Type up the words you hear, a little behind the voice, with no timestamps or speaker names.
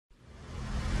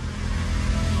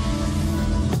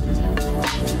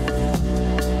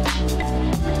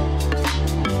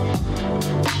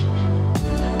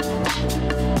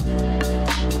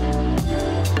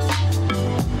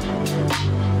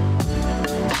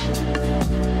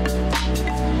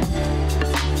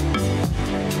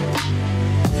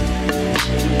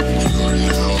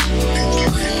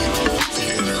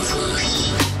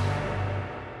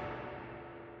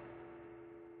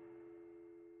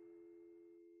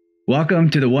Welcome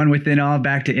to the One Within All,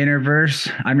 back to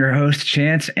InnerVerse. I'm your host,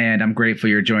 Chance, and I'm grateful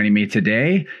you're joining me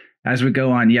today as we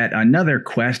go on yet another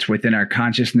quest within our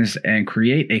consciousness and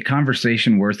create a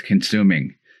conversation worth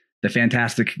consuming. The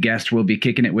fantastic guest we'll be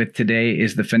kicking it with today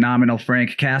is the phenomenal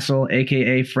Frank Castle,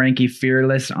 aka Frankie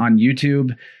Fearless on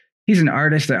YouTube. He's an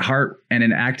artist at heart and an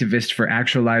activist for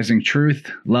actualizing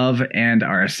truth, love, and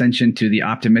our ascension to the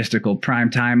optimistical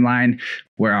prime timeline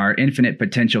where our infinite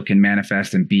potential can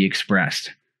manifest and be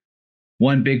expressed.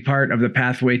 One big part of the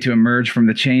pathway to emerge from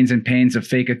the chains and pains of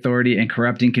fake authority and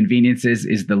corrupting conveniences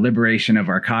is the liberation of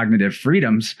our cognitive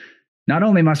freedoms. Not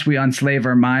only must we unslave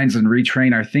our minds and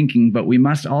retrain our thinking, but we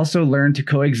must also learn to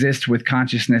coexist with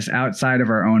consciousness outside of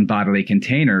our own bodily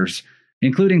containers,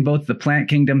 including both the plant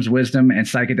kingdom's wisdom and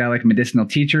psychedelic medicinal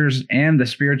teachers and the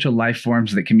spiritual life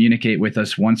forms that communicate with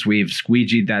us once we've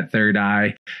squeegeed that third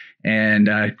eye and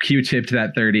Q-tipped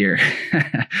that third ear.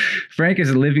 Frank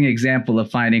is a living example of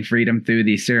finding freedom through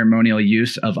the ceremonial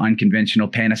use of unconventional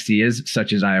panaceas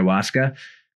such as ayahuasca,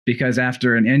 because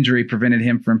after an injury prevented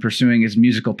him from pursuing his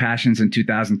musical passions in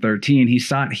 2013, he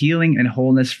sought healing and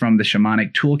wholeness from the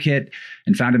shamanic toolkit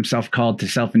and found himself called to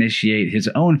self-initiate his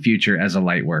own future as a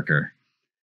lightworker.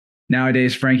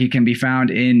 Nowadays, Frankie can be found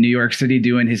in New York City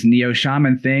doing his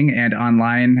neo-shaman thing and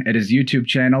online at his YouTube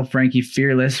channel, Frankie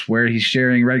Fearless, where he's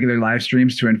sharing regular live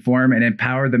streams to inform and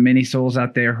empower the many souls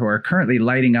out there who are currently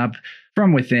lighting up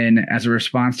from within as a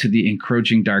response to the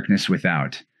encroaching darkness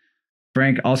without.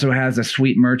 Frank also has a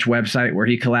sweet merch website where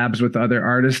he collabs with other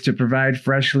artists to provide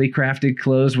freshly crafted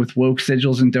clothes with woke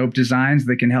sigils and dope designs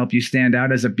that can help you stand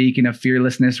out as a beacon of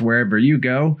fearlessness wherever you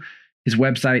go. His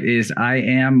website is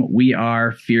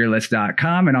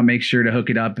iamwearefearless.com, and I'll make sure to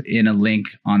hook it up in a link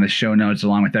on the show notes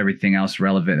along with everything else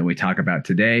relevant that we talk about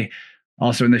today.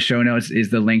 Also in the show notes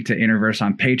is the link to InnerVerse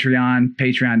on Patreon,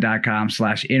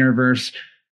 patreon.com/InnerVerse.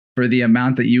 For the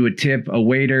amount that you would tip a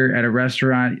waiter at a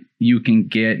restaurant, you can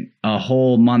get a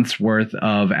whole month's worth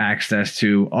of access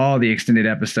to all the extended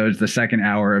episodes, the second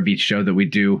hour of each show that we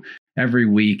do every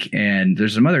week. And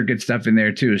there's some other good stuff in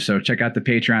there too. So check out the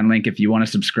Patreon link if you want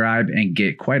to subscribe and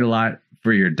get quite a lot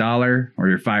for your $1 or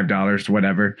your $5,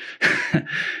 whatever.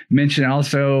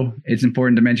 It's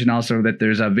important to mention also that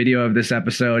there's a video of this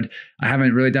episode. I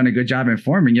haven't really done a good job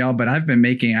informing y'all, but I've been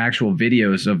making actual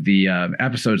videos of the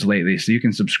episodes lately. So you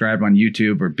can subscribe on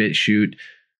YouTube or BitChute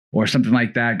or something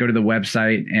like that. Go to the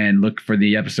website and look for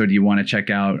the episode you want to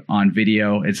check out on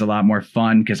video. It's a lot more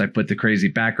fun because I put the crazy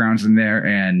backgrounds in there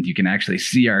and you can actually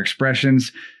see our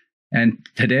expressions. And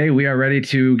today we are ready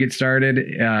to get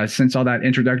started. Since all that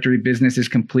introductory business is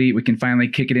complete, we can finally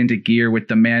kick it into gear with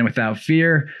the man without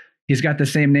fear. He's got the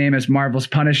same name as Marvel's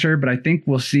Punisher, but I think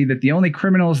we'll see that the only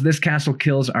criminals this castle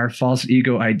kills are false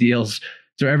ego ideals.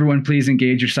 So everyone, please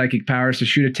engage your psychic powers to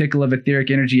shoot a tickle of etheric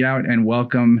energy out and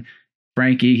welcome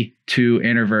Frankie to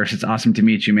InnerVerse. It's awesome to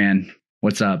meet you, man.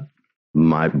 What's up?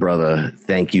 My brother,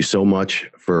 thank you so much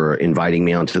for inviting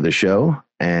me onto the show.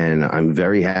 And I'm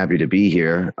very happy to be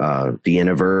here. The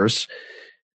InnerVerse.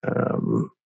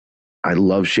 I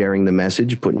love sharing the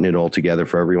message, putting it all together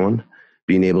for everyone,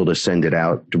 being able to send it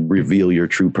out to reveal your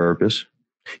true purpose.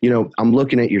 You know, I'm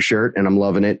looking at your shirt and I'm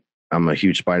loving it. I'm a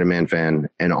huge Spider-Man fan.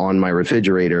 And on my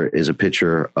refrigerator is a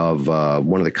picture of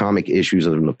one of the comic issues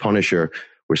of The Punisher,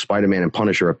 where Spider-Man and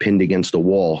Punisher are pinned against a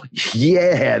wall.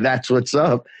 Yeah, that's what's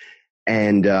up.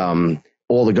 And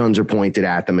all the guns are pointed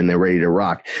at them and they're ready to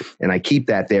rock. And I keep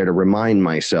that there to remind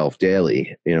myself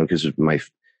daily, you know, because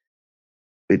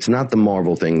it's not the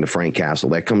Marvel thing, the Frank Castle.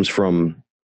 That comes from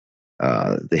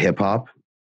the hip hop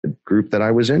group that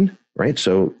I was in, right?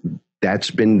 So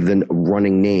that's been the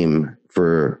running name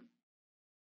for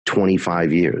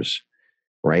 25 years,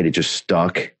 right? It just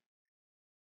stuck.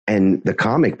 And the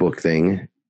comic book thing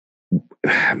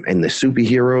and the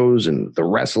superheroes and the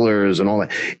wrestlers and all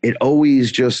that, it always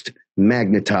just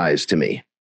magnetized to me.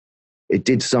 It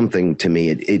did something to me.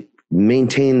 It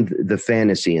maintained the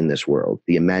fantasy in this world,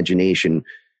 the imagination.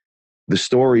 The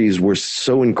stories were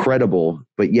so incredible,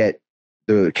 but yet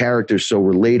the characters so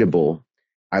relatable.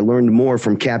 I learned more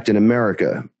from Captain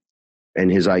America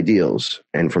and his ideals,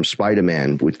 and from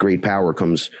Spider-Man. With great power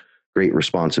comes great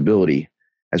responsibility,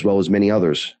 as well as many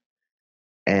others.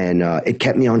 And it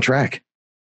kept me on track.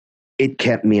 It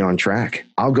kept me on track.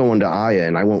 I'll go into Aya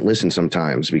and I won't listen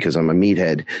sometimes because I'm a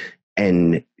meathead,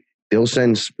 and they'll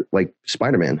send like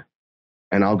Spider-Man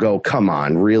and I'll go, come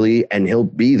on, really? And he'll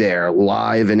be there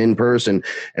live and in person.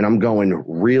 And I'm going,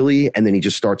 really? And then he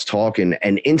just starts talking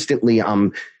and instantly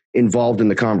I'm involved in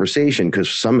the conversation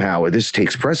because somehow this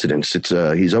takes precedence.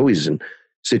 He's always in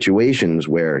situations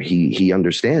where he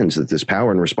understands that this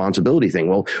power and responsibility thing.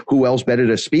 Well, who else better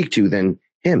to speak to than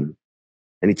him?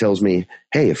 And he tells me,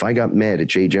 hey, if I got mad at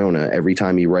Jay Jonah every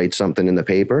time he writes something in the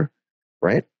paper,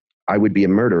 right, I would be a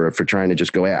murderer for trying to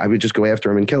just I would just go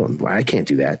after him and kill him. Well, I can't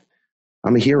do that.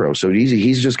 I'm a hero. So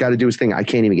he's just got to do his thing. I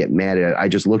can't even get mad at it. I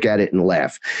just look at it and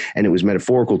laugh. And it was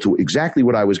metaphorical to exactly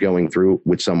what I was going through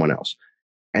with someone else.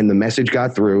 And the message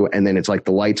got through. And then it's like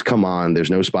the lights come on.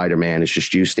 There's no Spider-Man. It's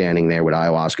just you standing there with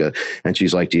ayahuasca. And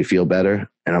she's like, do you feel better?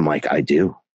 And I'm like, I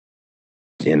do.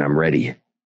 And I'm ready.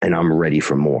 And I'm ready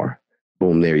for more.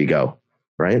 Boom, there you go.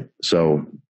 Right? So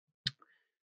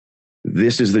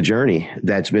this is the journey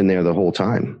that's been there the whole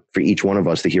time. For each one of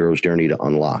us, the hero's journey to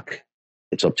unlock.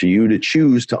 It's up to you to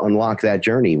choose to unlock that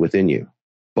journey within you.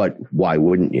 But why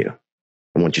wouldn't you?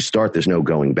 And once you start, there's no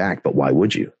going back. But why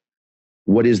would you?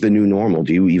 What is the new normal?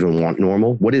 Do you even want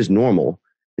normal? What is normal?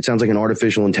 It sounds like an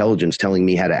artificial intelligence telling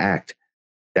me how to act.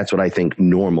 That's what I think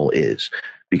normal is,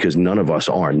 because none of us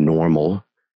are normal,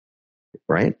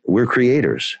 right? We're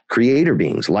creators, creator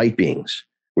beings, light beings.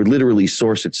 We're literally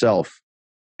source itself,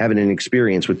 having an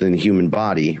experience within the human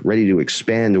body, ready to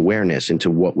expand awareness into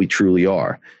what we truly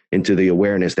are, into the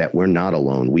awareness that we're not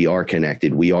alone. We are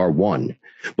connected. We are one,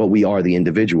 but we are the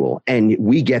individual. And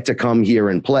we get to come here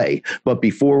and play. But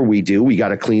before we do, we got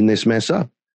to clean this mess up.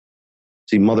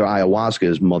 See, Mother Ayahuasca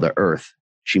is Mother Earth.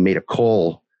 She made a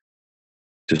call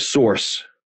to source,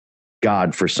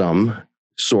 God for some,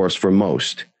 source for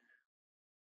most.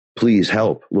 Please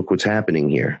help. Look what's happening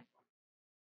here.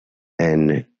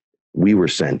 And we were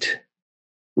sent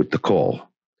with the call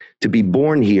to be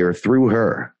born here through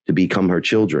her, to become her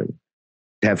children,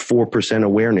 to have 4%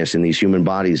 awareness in these human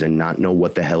bodies and not know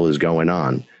what the hell is going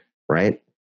on, right?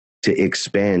 To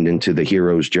expand into the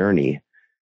hero's journey,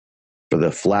 for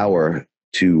the flower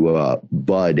to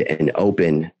bud and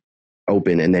open,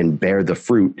 and then bear the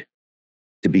fruit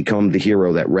to become the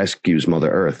hero that rescues Mother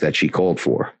Earth that she called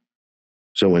for.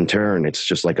 So in turn, it's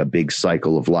just like a big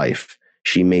cycle of life.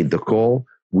 She made the call.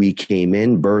 We came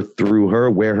in, birthed through her,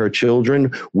 we're her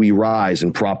children. We rise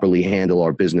and properly handle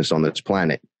our business on this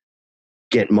planet.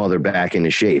 Get Mother back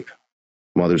into shape.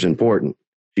 Mother's important.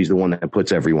 She's the one that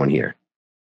puts everyone here.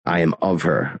 I am of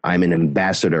her. I'm an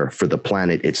ambassador for the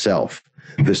planet itself.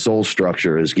 The soul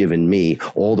structure has given me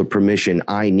all the permission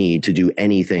I need to do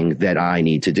anything that I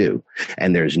need to do.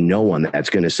 And there's no one that's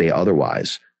going to say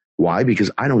otherwise. Why?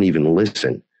 Because I don't even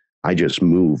listen. I just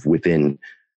move within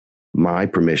my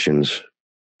permissions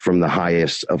from the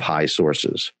highest of high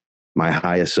sources, my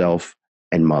highest self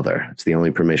and Mother. It's the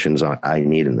only permissions I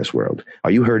need in this world.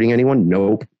 Are you hurting anyone?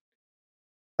 Nope.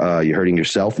 You hurting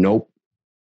yourself? Nope.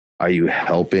 Are you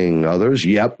helping others?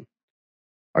 Yep.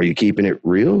 Are you keeping it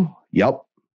real? Yep.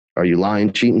 Are you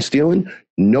lying, cheating, stealing?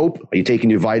 Nope. Are you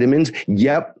taking your vitamins?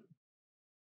 Yep.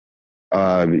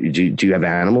 Do you have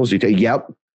animals? Do you take? Yep.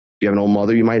 Do you have an old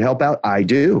mother you might help out? I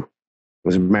do.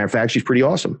 As a matter of fact, she's pretty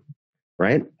awesome.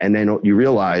 Right? And then you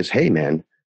realize, hey, man,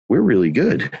 we're really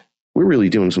good. We're really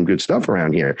doing some good stuff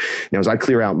around here. Now, as I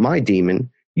clear out my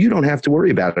demon, you don't have to worry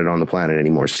about it on the planet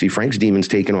anymore. See, Frank's demon's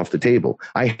taken off the table.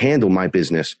 I handle my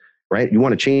business, right? You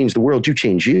want to change the world, you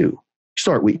change you.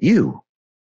 Start with you.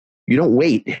 You don't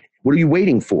wait. What are you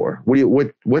waiting for?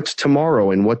 What's tomorrow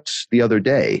and what's the other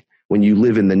day when you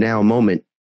live in the now moment,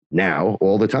 now,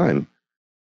 all the time,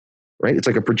 right? It's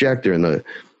like a projector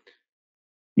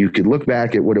you could look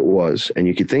back at what it was and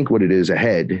you could think what it is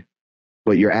ahead,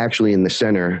 but you're actually in the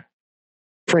center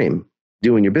frame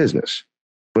doing your business.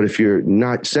 But if you're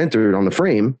not centered on the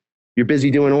frame, you're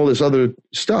busy doing all this other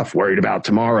stuff, worried about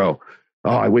tomorrow.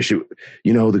 Oh, I wish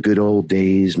the good old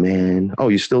days, man. Oh,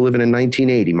 you're still living in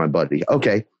 1980, my buddy.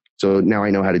 Okay. So now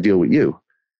I know how to deal with you,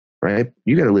 right?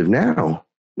 You got to live now.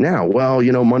 Well,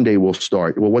 Monday will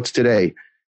start. Well, what's today?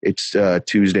 It's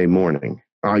Tuesday morning.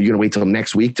 Are you going to wait till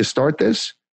next week to start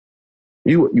this?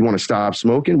 You want to stop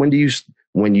smoking? When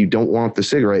you don't want the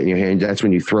cigarette in your hand, that's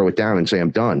when you throw it down and say,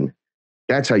 I'm done.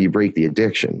 That's how you break the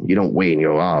addiction. You don't wait and you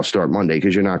go, I'll start Monday,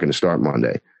 because you're not going to start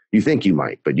Monday. You think you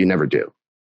might, but you never do.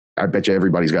 I bet you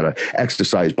everybody's got an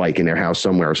exercise bike in their house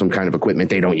somewhere or some kind of equipment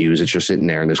they don't use. It's just sitting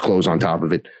there and there's clothes on top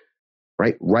of it.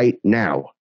 Right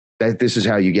now. This is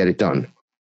how you get it done.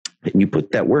 And you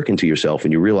put that work into yourself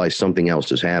and you realize something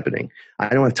else is happening. I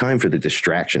don't have time for the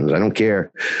distractions. I don't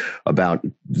care about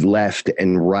left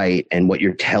and right and what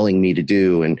you're telling me to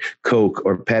do and Coke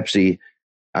or Pepsi.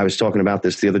 I was talking about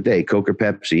this the other day, Coke or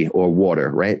Pepsi or water,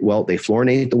 right? Well, they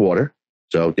fluorinate the water.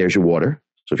 So there's your water.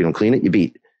 So if you don't clean it, you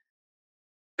beat.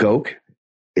 Coke,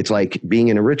 it's like being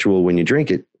in a ritual when you drink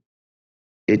it.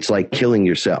 It's like killing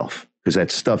yourself because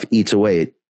that stuff eats away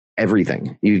at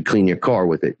everything. You clean your car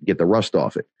with it, get the rust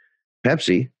off it.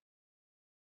 Pepsi.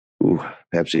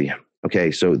 Okay,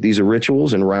 so these are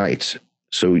rituals and rites.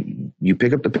 So you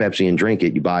pick up the Pepsi and drink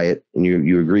it, you buy it, and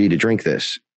you agree to drink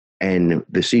this. And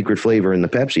the secret flavor in the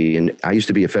Pepsi, and I used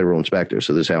to be a federal inspector,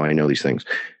 so this is how I know these things.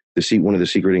 One of the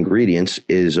secret ingredients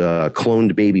is a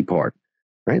cloned baby part,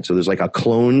 right? So there's like a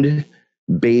cloned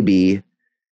baby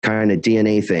kind of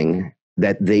DNA thing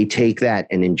that they take that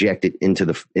and inject it into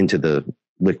the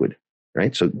liquid,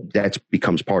 right? So that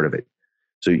becomes part of it.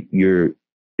 So you're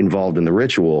involved in the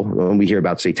ritual. When we hear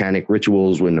about satanic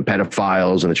rituals, when the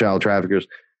pedophiles and the child traffickers,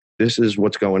 this is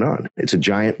what's going on. It's a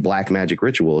giant black magic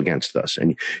ritual against us.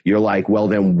 And you're like, well,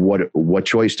 then what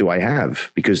choice do I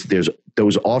have? Because there's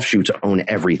those offshoots own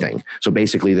everything. So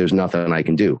basically there's nothing I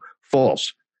can do.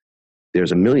 False.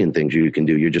 There's a million things you can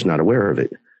do. You're just not aware of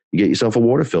it. You get yourself a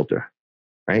water filter,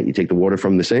 right? You take the water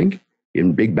from the sink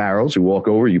in big barrels. You walk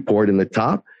over, you pour it in the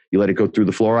top. You let it go through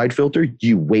the fluoride filter.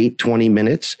 You wait 20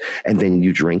 minutes and then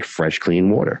you drink fresh,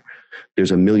 clean water.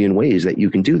 There's a million ways that you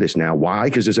can do this now. Why?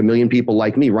 Because there's a million people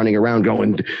like me running around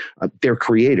going, they're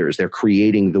creators. They're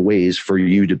creating the ways for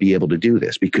you to be able to do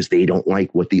this because they don't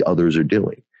like what the others are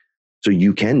doing. So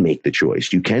you can make the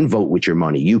choice. You can vote with your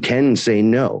money. You can say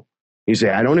no. You say,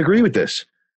 I don't agree with this.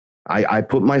 I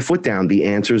put my foot down. The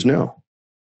answer is no.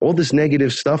 All this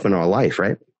negative stuff in our life,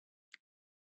 right?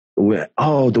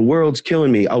 Oh, the world's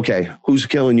killing me. Okay, who's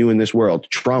killing you in this world?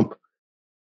 Trump.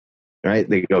 Right?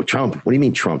 They go, Trump. What do you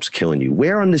mean Trump's killing you?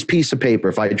 Where on this piece of paper,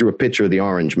 if I drew a picture of the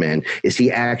orange man, is he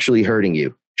actually hurting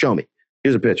you? Show me.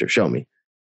 Here's a picture. Show me.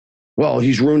 Well,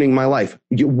 he's ruining my life.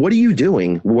 What are you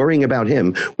doing worrying about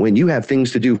him when you have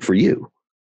things to do for you?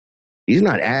 He's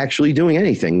not actually doing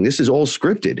anything. This is all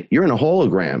scripted. You're in a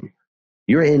hologram.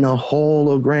 You're in a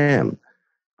hologram.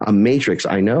 A matrix.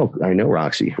 I know,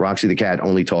 Roxy. Roxy the cat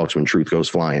only talks when truth goes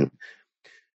flying.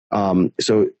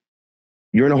 So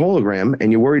you're in a hologram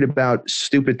and you're worried about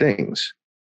stupid things,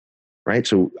 right?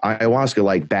 So ayahuasca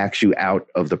like backs you out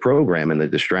of the program and the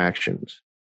distractions,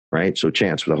 right? So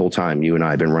Chance, for the whole time, you and I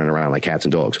have been running around like cats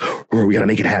and dogs. Oh, we got to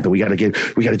make it happen. We got to do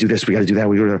this. We got to do that.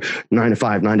 We go to 9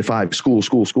 to 5,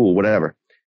 school, whatever.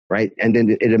 Right. And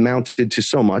then it amounted to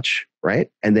so much.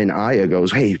 Right. And then Aya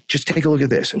goes, hey, just take a look at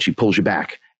this. And she pulls you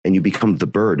back and you become the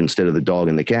bird instead of the dog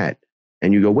and the cat.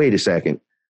 And you go, wait a second.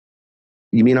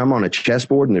 You mean I'm on a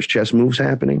chessboard and there's chess moves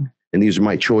happening? And these are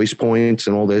my choice points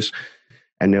and all this.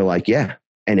 And they're like, yeah.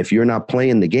 And if you're not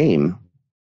playing the game,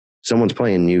 someone's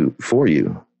playing you for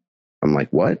you. I'm like,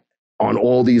 what? On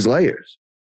all these layers.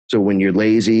 So when you're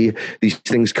lazy, these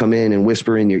things come in and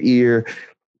whisper in your ear.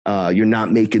 You're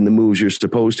not making the moves you're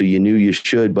supposed to. You knew you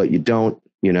should, but you don't.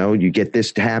 You know, you get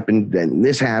this to happen, then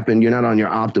this happened. You're not on your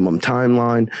optimum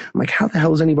timeline. I'm like, how the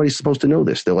hell is anybody supposed to know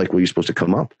this? They're like, well, you're supposed to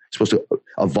come up. You're supposed to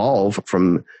evolve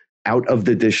from out of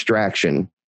the distraction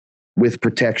with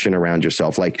protection around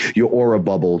yourself. Like your aura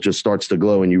bubble just starts to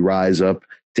glow and you rise up,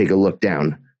 take a look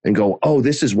down and go, oh,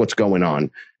 this is what's going on.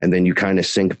 And then you kind of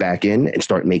sink back in and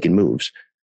start making moves.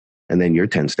 And then you're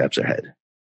 10 steps ahead.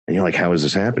 And you're like, how is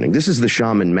this happening? This is the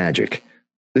shaman magic.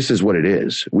 This is what it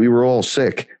is. We were all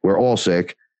sick. We're all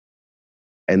sick.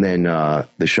 And then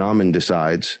the shaman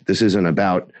decides this isn't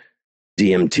about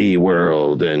DMT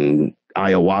world and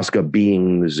ayahuasca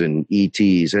beings and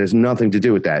ETs. It has nothing to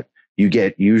do with that. You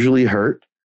get usually hurt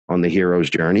on the hero's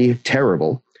journey,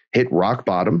 terrible, hit rock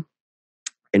bottom,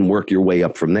 and work your way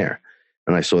up from there.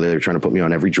 And I saw they were trying to put me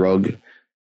on every drug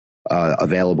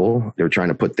available. They were trying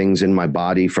to put things in my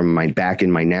body from my back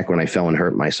and my neck when I fell and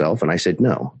hurt myself. And I said,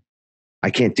 no. I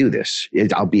can't do this.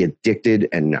 I'll be addicted.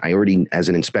 And I already, as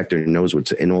an inspector, knows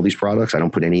what's in all these products. I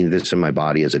don't put any of this in my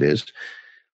body as it is.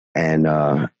 And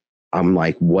I'm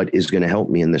like, what is going to help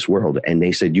me in this world? And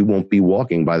they said, you won't be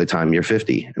walking by the time you're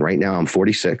 50. And right now I'm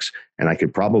 46 and I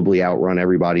could probably outrun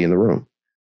everybody in the room.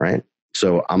 Right.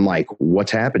 So I'm like,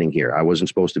 what's happening here? I wasn't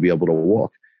supposed to be able to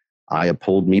walk. Aya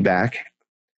pulled me back.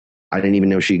 I didn't even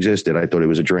know she existed. I thought it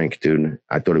was a drink, dude.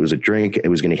 I thought it was a drink. It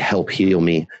was going to help heal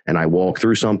me. And I walk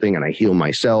through something and I heal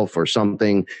myself or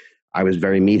something. I was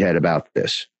very meathead about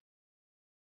this.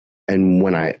 And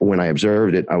when I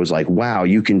observed it, I was like, wow,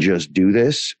 you can just do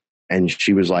this. And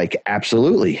she was like,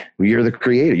 absolutely. You're the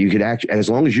creator. You could act as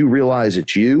long as you realize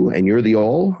it's you and you're the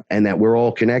all and that we're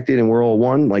all connected and we're all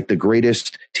one. Like the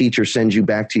greatest teacher sends you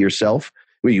back to yourself.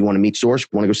 Where you want to meet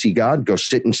source, want to go see God, go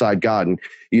sit inside God. And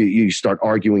you start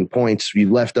arguing points.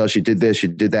 You left us, you did this, you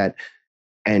did that.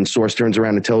 And source turns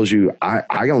around and tells you,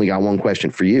 I only got one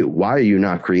question for you. Why are you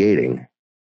not creating?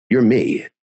 You're me.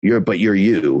 But you're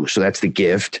you. So that's the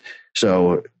gift.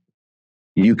 So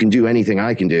you can do anything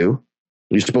I can do.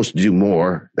 You're supposed to do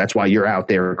more. That's why you're out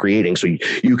there creating. So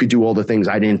you could do all the things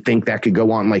I didn't think that could go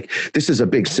on. Like this is a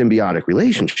big symbiotic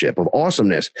relationship of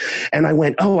awesomeness. And I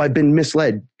went, oh, I've been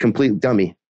misled. Complete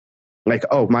dummy. Like,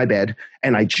 oh, my bad.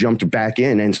 And I jumped back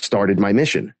in and started my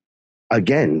mission.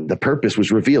 Again, the purpose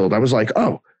was revealed. I was like,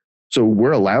 oh, so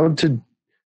we're allowed to,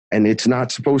 and it's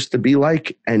not supposed to be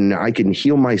like, and I can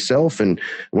heal myself. And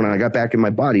when I got back in my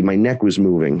body, my neck was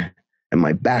moving and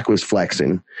my back was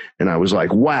flexing. And I was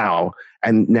like, wow.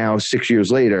 And now 6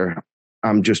 years later,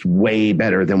 I'm just way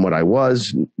better than what I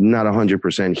was, not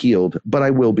 100% healed, but I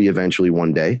will be eventually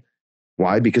one day.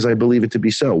 Why? Because I believe it to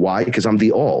be so. Why? Because I'm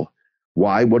the all.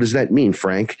 Why? What does that mean,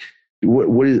 Frank?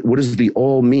 What does the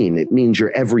all mean? It means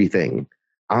you're everything.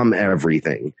 I'm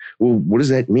everything. Well, what does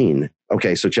that mean?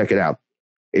 Okay, so check it out.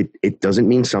 It doesn't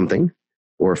mean something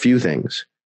or a few things.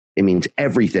 It means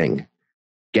everything.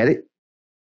 Get it?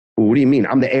 Well, what do you mean?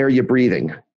 I'm the air you're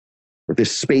breathing. Or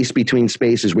this space between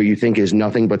spaces where you think is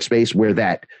nothing but space. We're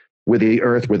that. We're the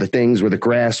earth. We're the things. We're the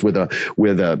grass. We're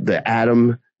the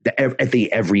atom. The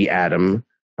every atom.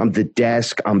 I'm the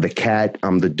desk. I'm the cat.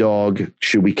 I'm the dog.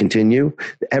 Should we continue?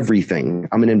 Everything.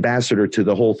 I'm an ambassador to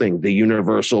the whole thing, the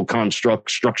universal construct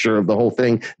structure of the whole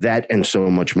thing, that and so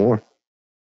much more.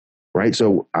 Right.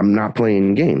 So I'm not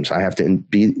playing games. I have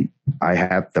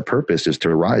the purpose is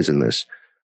to rise in this.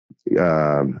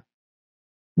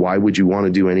 Why would you want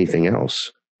to do anything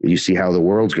else? You see how the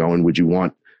world's going. Would you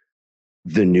want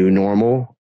the new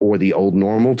normal or the old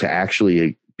normal to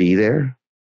actually be there?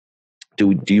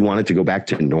 Do you want it to go back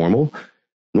to normal?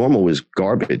 Normal was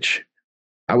garbage.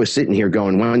 I was sitting here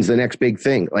going, when's the next big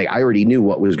thing? Like, I already knew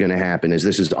what was going to happen as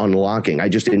this is unlocking. I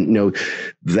just didn't know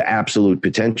the absolute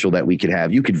potential that we could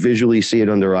have. You could visually see it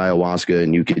under ayahuasca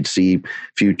and you could see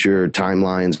future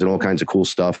timelines and all kinds of cool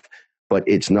stuff, but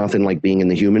it's nothing like being in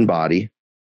the human body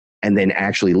and then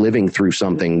actually living through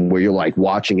something where you're like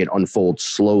watching it unfold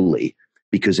slowly,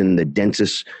 because in the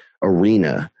densest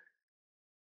arena,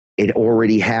 it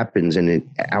already happens, and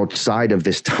outside of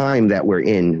this time that we're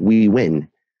in, we win.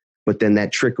 But then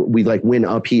that we like win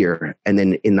up here, and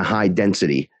then in the high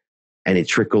density, and it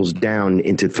trickles down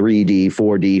into 3D,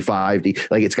 4D, 5D.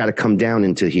 Like, it's got to come down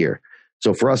into here.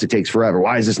 So for us, it takes forever.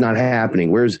 Why is this not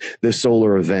happening? Where's the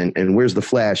solar event? And where's the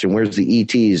Flash? And where's the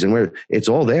ETs? And it's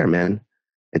all there, man.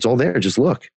 It's all there. Just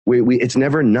look. It's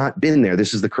never not been there.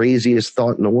 This is the craziest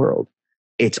thought in the world.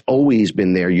 It's always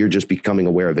been there. You're just becoming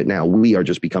aware of it now. We are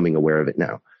just becoming aware of it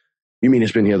now. You mean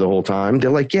it's been here the whole time?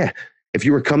 They're like, yeah. If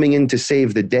you were coming in to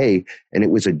save the day and it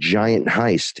was a giant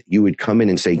heist, you would come in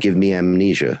and say, give me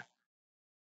amnesia.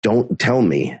 Don't tell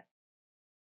me.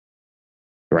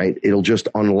 Right? It'll just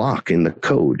unlock in the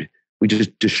code. We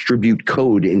just distribute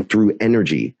code in through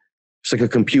energy. It's like a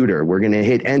computer. We're going to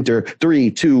hit enter.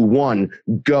 3, 2, 1,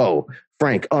 go.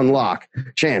 Frank, unlock.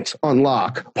 Chance,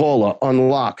 unlock. Paula,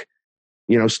 unlock.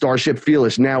 Starship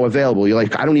Fearless now available. You're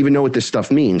like, I don't even know what this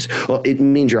stuff means. Well, it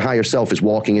means your higher self is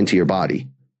walking into your body.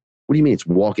 What do you mean it's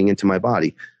walking into my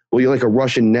body? Well, you're like a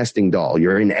Russian nesting doll.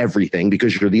 You're in everything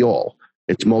because you're the all.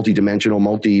 It's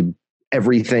multidimensional,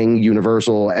 everything,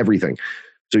 universal, everything.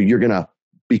 So you're going to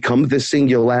become the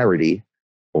singularity.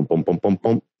 Boom, boom, boom, boom,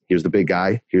 boom. Here's the big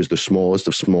guy. Here's the smallest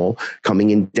of small, coming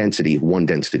in density, 1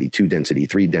 density, 2 density,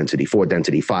 3 density, 4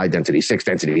 density, 5 density, 6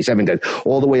 density, 7 density,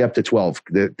 all the way up to 12.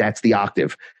 That's the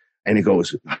octave. And it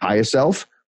goes highest self,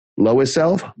 lowest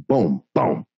self, boom,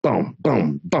 boom, boom,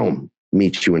 boom, boom,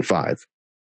 meets you in 5.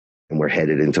 And we're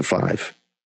headed into 5.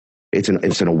 It's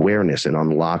an awareness and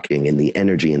unlocking in the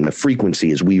energy and the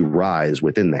frequency as we rise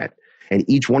within that. And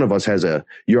each one of us has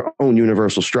your own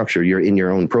universal structure. You're in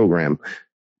your own program.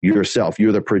 Yourself,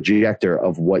 you're the projector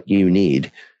of what you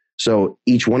need. So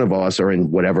each one of us are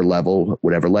in whatever level,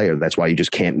 whatever layer. That's why you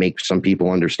just can't make some people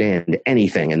understand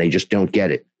anything and they just don't get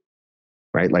it.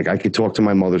 Right? Like, I could talk to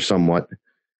my mother somewhat,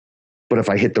 but if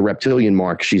I hit the reptilian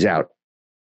mark, she's out.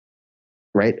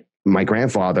 Right? My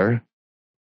grandfather,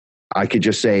 I could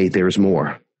just say, there's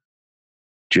more.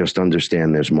 Just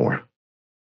understand there's more.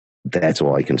 That's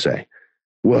all I can say.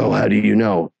 Well, how do you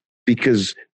know?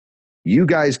 Because you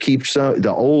guys keep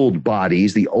the old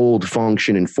bodies, the old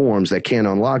function and forms that can't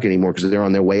unlock anymore because they're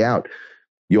on their way out.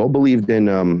 You all believed in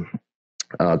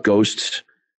ghosts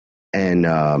and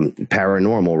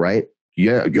paranormal, right?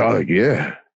 Yeah,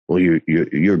 yeah. Well,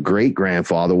 your great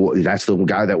grandfather, that's the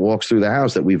guy that walks through the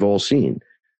house that we've all seen.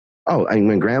 Oh, and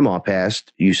when grandma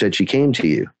passed, you said she came to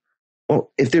you.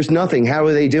 Well, if there's nothing, how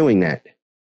are they doing that?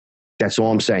 That's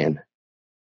all I'm saying.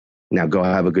 Now go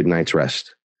have a good night's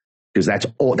rest. Because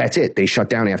that's it. They shut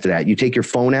down after that. You take your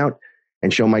phone out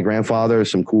and show my grandfather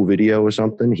some cool video or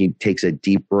something. He takes a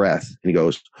deep breath and he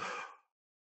goes,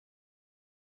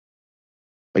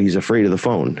 he's afraid of the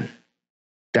phone.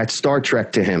 That's Star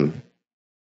Trek to him.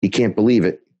 He can't believe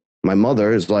it. My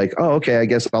mother is like, oh, okay, I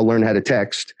guess I'll learn how to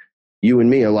text. You and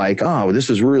me are like, oh, this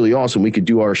is really awesome. We could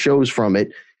do our shows from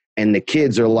it. And the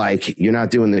kids are like, you're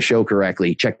not doing the show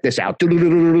correctly. Check this out.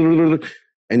 And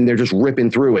they're just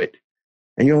ripping through it.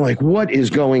 And you're like, what is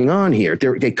going on here?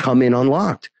 They come in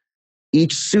unlocked.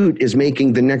 Each suit is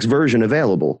making the next version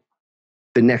available,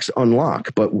 the next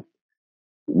unlock. But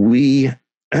we,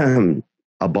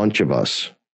 a bunch of us,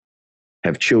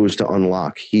 have chose to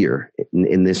unlock here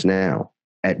in this now,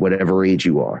 at whatever age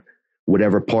you are,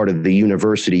 whatever part of the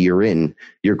university you're in,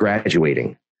 you're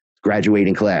graduating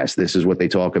class. This is what they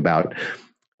talk about.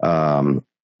 The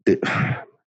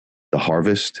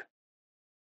harvest,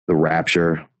 the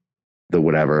rapture, the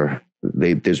whatever.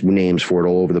 There's names for it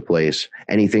all over the place.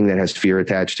 Anything that has fear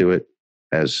attached to it,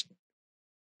 as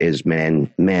is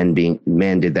man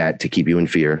did that to keep you in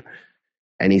fear.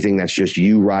 Anything that's just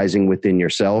you rising within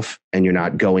yourself and you're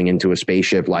not going into a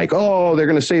spaceship like, oh, they're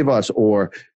going to save us,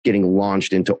 or getting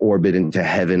launched into orbit into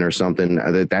heaven or something.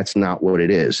 That's not what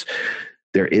it is.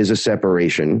 There is a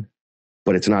separation,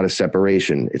 but it's not a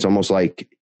separation. It's almost like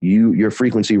your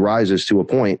frequency rises to a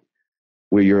point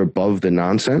where you're above the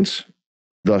nonsense.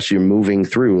 Thus, you're moving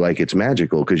through like it's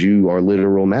magical, because you are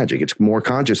literal magic. It's more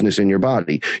consciousness in your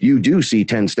body. You do see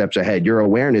 10 steps ahead. Your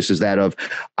awareness is that of,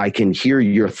 I can hear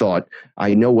your thought.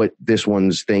 I know what this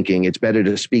one's thinking. It's better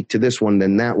to speak to this one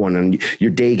than that one. And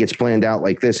your day gets planned out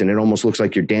like this, and it almost looks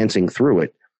like you're dancing through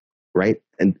it, right?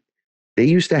 And they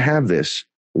used to have this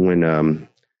when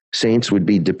saints would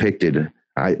be depicted.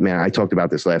 I talked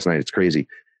about this last night. It's crazy,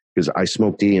 because I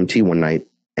smoked DMT one night,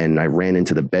 and I ran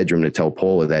into the bedroom to tell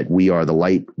Paula that we are the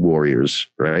light warriors,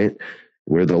 right?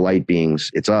 We're the light beings.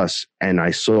 It's us. And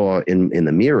I saw in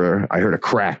the mirror, I heard a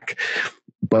crack,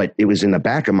 but it was in the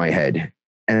back of my head.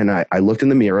 And I looked in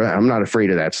the mirror. I'm not afraid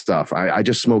of that stuff. I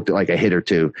just smoked it like a hit or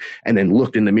two, and then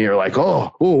looked in the mirror like,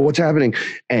 oh, what's happening?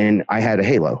 And I had a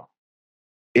halo.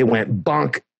 It went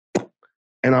bonk.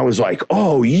 And I was like,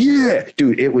 oh, yeah,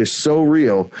 dude, it was so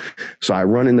real. So I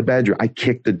run in the bedroom. I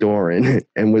kicked the door in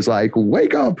and was like,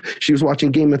 wake up. She was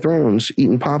watching Game of Thrones,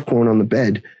 eating popcorn on the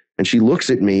bed. And she looks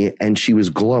at me, and she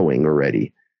was glowing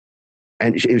already.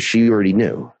 And she already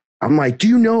knew. I'm like, do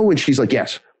you know? And she's like,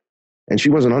 yes. And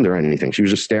she wasn't under anything. She was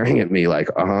just staring at me like,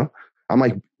 uh-huh. I'm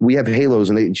like, we have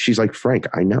halos. And she's like, Frank,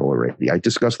 I know already. I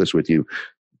discussed this with you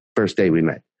first day we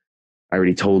met. I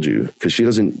already told you, because she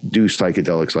doesn't do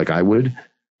psychedelics like I would.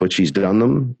 But she's done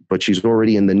them, but she's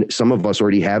already some of us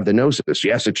already have the gnosis.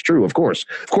 Yes, it's true. Of course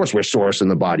we're source in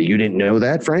the body. You didn't know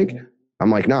that, Frank? I'm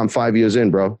like, no, I'm 5 years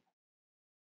in, bro.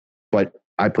 But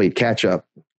I played catch up,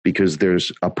 because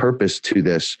there's a purpose to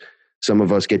this. Some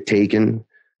of us get taken.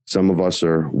 Some of us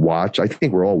are watched. I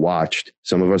think we're all watched.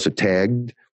 Some of us are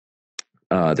tagged.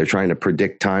 They're trying to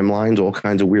predict timelines. All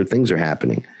kinds of weird things are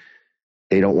happening.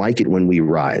 They don't like it when we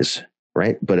rise.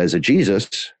 Right. But as a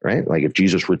Jesus, right, like if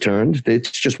Jesus returned,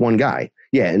 it's just one guy.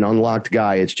 Yeah. An unlocked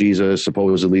guy. It's Jesus,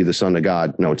 supposedly the son of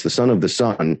God. No, it's the son of the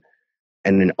son.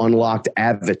 And an unlocked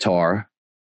avatar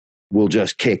will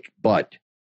just kick butt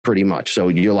pretty much. So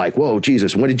you're like, whoa,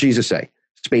 Jesus. What did Jesus say?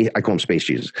 I call him Space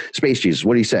Jesus. Space Jesus.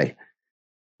 What did he say?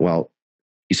 Well,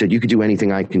 he said, you could do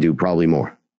anything I can do, probably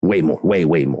more, way more,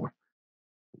 way more.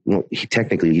 Well,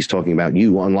 technically, he's talking about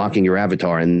you unlocking your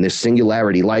avatar in this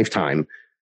singularity lifetime.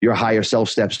 Your higher self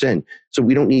steps in. So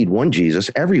we don't need one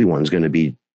Jesus. Everyone's going to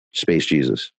be Space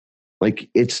Jesus. Like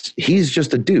he's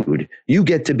just a dude. You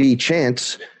get to be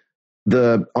Chance,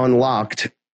 the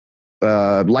unlocked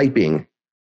light being.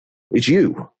 It's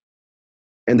you.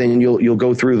 And then you'll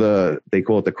go through they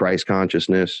call it the Christ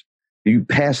consciousness. You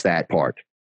pass that part.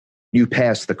 You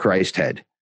pass the Christ head.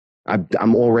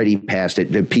 I'm already past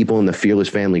it. The people in the Fearless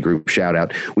family group, shout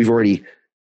out. We've already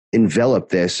envelop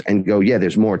this and go, yeah,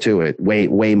 there's more to it.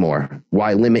 Way more.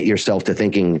 Why limit yourself to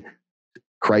thinking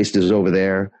Christ is over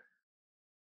there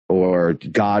or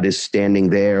God is standing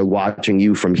there watching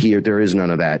you from here? There is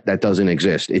none of that. That doesn't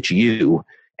exist. It's you.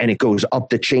 And it goes up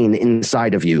the chain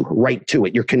inside of you, right to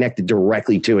it. You're connected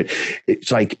directly to it. It's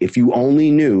like if you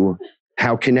only knew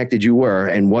how connected you were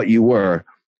and what you were,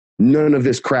 none of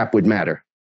this crap would matter.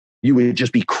 You would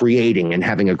just be creating and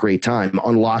having a great time,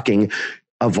 unlocking,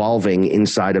 evolving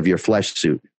inside of your flesh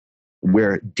suit.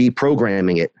 We're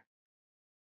deprogramming it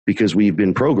because we've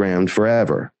been programmed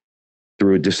forever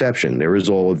through a deception. There is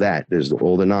all of that. There's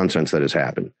all the nonsense that has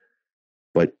happened.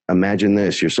 But imagine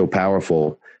this, you're so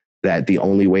powerful that the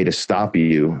only way to stop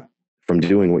you from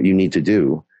doing what you need to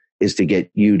do is to get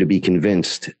you to be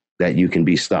convinced that you can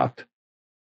be stopped,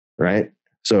 right?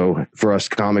 So for us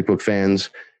comic book fans,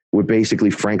 we're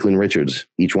basically Franklin Richards.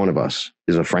 Each one of us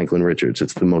is a Franklin Richards.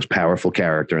 It's the most powerful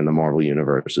character in the Marvel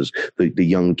universe, is the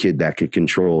young kid that could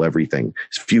control everything.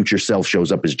 His future self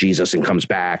shows up as Jesus and comes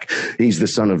back. He's the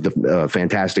son of the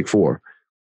Fantastic Four,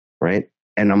 right?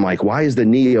 And I'm like, why is the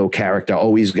Neo character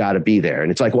always got to be there?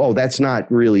 And it's like, well, that's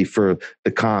not really for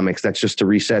the comics. That's just to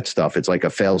reset stuff. It's like a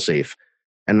failsafe.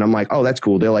 And I'm like, oh, that's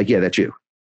cool. They're like, yeah, that's you.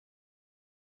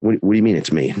 What do you mean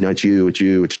it's me? No, it's you,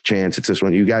 it's Chance, it's this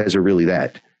one. You guys are really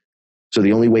that. So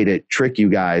the only way to trick you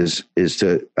guys is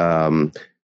to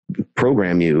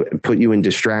program you and put you in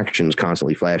distractions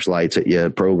constantly, flashlights at you,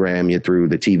 program you through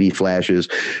the TV flashes,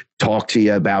 talk to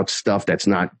you about stuff that's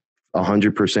not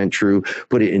 100% true,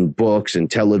 put it in books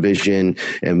and television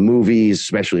and movies,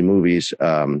 especially movies,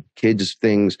 kids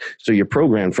things. So you're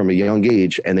programmed from a young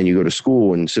age, and then you go to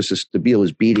school and Sister Stabile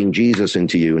is beating Jesus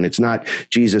into you. And it's not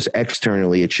Jesus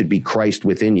externally. It should be Christ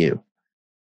within you.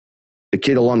 The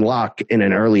kid will unlock in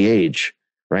an early age,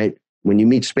 right? When you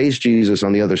meet Space Jesus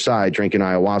on the other side, drinking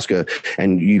ayahuasca,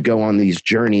 and you go on these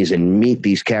journeys and meet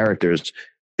these characters,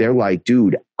 they're like,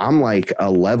 dude, I'm like a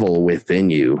level within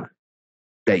you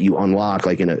that you unlock,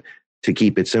 like to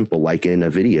keep it simple, like in a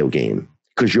video game,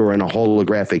 because you're in a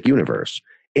holographic universe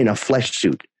in a flesh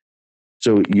suit.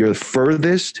 So you're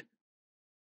furthest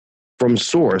from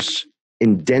source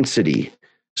in density.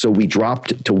 So we dropped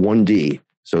to 1D.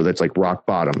 So that's like rock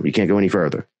bottom. You can't go any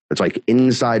further. It's like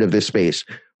inside of this space,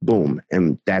 boom.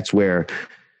 And that's where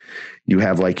you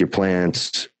have like your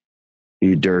plants,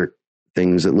 your dirt,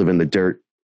 things that live in the dirt,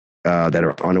 that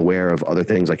are unaware of other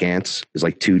things, like ants is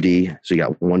like 2D. So you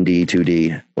got 1D,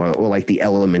 2D, or like the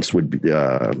elements would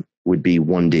be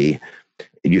 1D.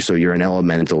 So you're an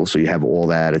elemental. So you have all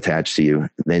that attached to you.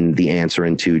 Then the ants are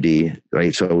in 2D,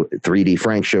 right? So 3D,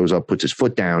 Frank shows up, puts his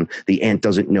foot down. The ant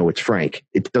doesn't know it's Frank.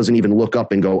 It doesn't even look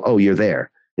up and go, oh, you're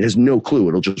there. It has no clue.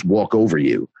 It'll just walk over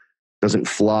you. It doesn't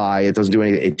fly. It doesn't do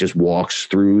anything. It just walks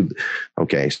through.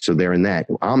 Okay. So they're in that.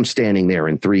 I'm standing there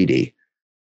in 3D.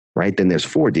 Right? Then there's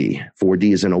 4D.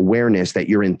 4D is an awareness that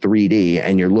you're in 3D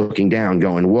and you're looking down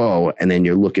going, whoa. And then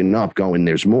you're looking up going,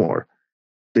 there's more.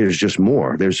 There's just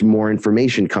more. There's more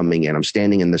information coming in. I'm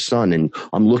standing in the sun and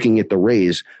I'm looking at the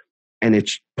rays and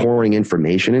it's pouring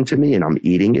information into me and I'm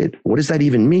eating it. What does that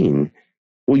even mean?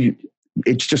 Well,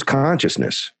 it's just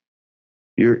consciousness.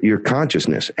 Your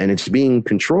consciousness, and it's being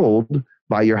controlled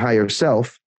by your higher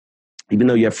self, even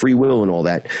though you have free will and all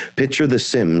that. Picture The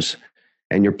Sims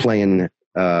and you're playing,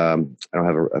 I don't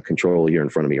have a controller here in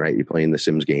front of me, right? You're playing the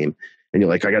Sims game and you're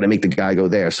like, I got to make the guy go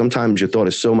there. Sometimes your thought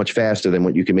is so much faster than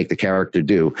what you can make the character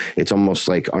do. It's almost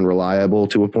like unreliable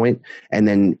to a point. And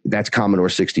then that's Commodore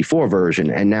 64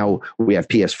 version. And now we have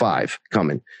PS5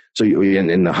 coming. So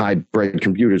in the hybrid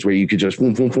computers where you could just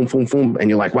boom, boom, boom, boom, boom. And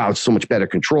you're like, wow, it's so much better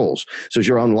controls. So as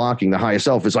you're unlocking the higher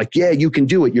self, it's like, yeah, you can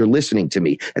do it. You're listening to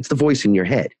me. That's the voice in your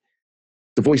head.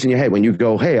 The voice in your head when you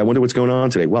go, hey, I wonder what's going on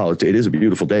today. Well, it is a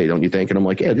beautiful day, don't you think? And I'm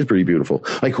like, yeah, it is pretty beautiful.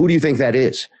 Like, who do you think that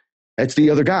is? That's the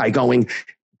other guy going,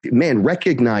 man,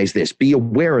 recognize this. Be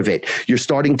aware of it. You're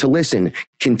starting to listen.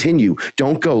 Continue.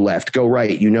 Don't go left. Go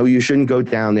right. You know you shouldn't go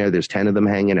down there. There's 10 of them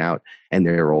hanging out, and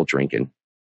they're all drinking.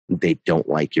 They don't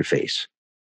like your face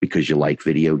because you like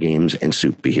video games and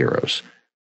superheroes.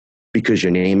 Because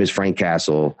your name is Frank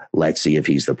Castle. Let's see if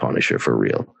he's the Punisher for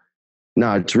real.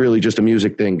 No, it's really just a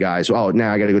music thing, guys. Oh,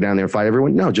 now I got to go down there and fight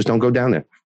everyone. No, just don't go down there.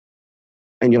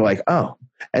 And you're like, oh.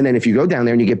 And then if you go down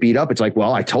there and you get beat up, it's like,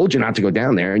 well, I told you not to go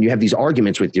down there. And you have these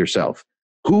arguments with yourself.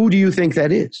 Who do you think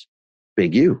that is?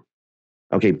 Big U.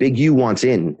 Okay, Big U wants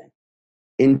into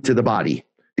the body.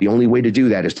 The only way to do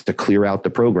that is to clear out the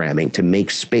programming, to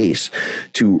make space,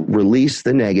 to release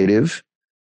the negative.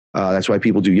 That's why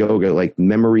people do yoga. Like,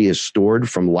 memory is stored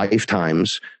from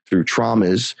lifetimes through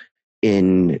traumas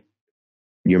in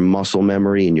your muscle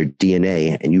memory and your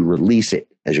DNA, and you release it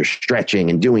as you're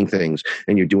stretching and doing things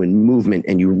and you're doing movement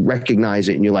and you recognize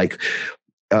it and you're like,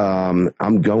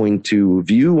 I'm going to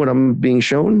view what I'm being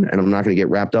shown and I'm not going to get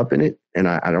wrapped up in it. And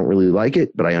I don't really like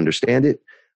it, but I understand it.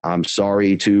 I'm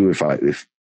sorry to,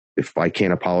 if I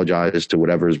can't apologize to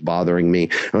whatever is bothering me,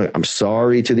 I'm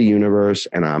sorry to the universe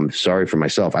and I'm sorry for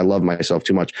myself. I love myself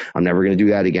too much. I'm never going to do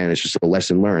that again. It's just a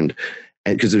lesson learned.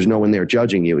 And because there's no one there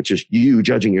judging you. It's just you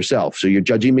judging yourself. So you're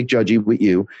judgy McJudgy with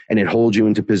you, and it holds you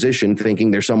into position thinking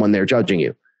there's someone there judging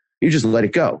you. You just let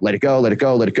it go, let it go, let it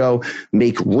go, let it go.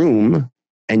 Make room,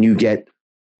 and you get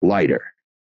lighter.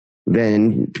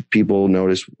 Then people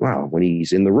notice, wow, when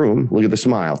he's in the room, look at the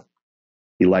smile.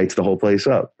 He lights the whole place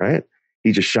up, right?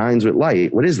 He just shines with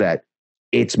light. What is that?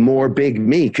 It's more big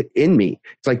me in me.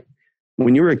 It's like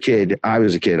when you were a kid, I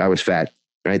was fat.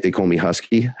 Right? They call me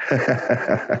husky.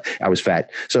 I was fat.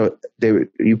 So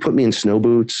you put me in snow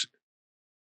boots,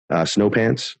 snow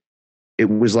pants. It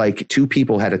was like two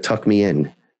people had to tuck me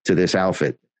in to this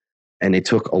outfit. And it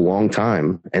took a long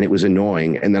time and it was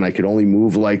annoying. And then I could only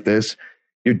move like this.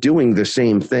 You're doing the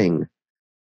same thing.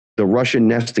 The Russian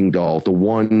nesting doll, the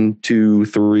 1, 2,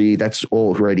 3, that's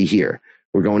already here.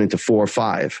 We're going into 4,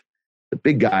 5. The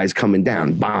big guy's coming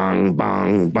down. Bang,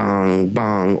 bang, bang,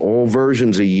 bang. All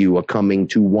versions of you are coming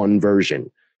to one version.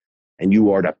 And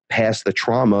you are to pass the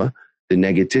trauma, the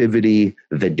negativity,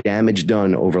 the damage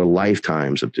done over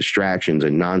lifetimes of distractions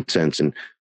and nonsense, and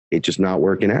it just not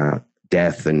working out.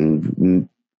 Death and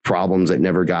problems that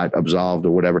never got absolved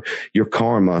or whatever. Your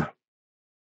karma,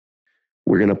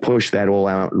 we're going to push that all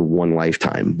out in one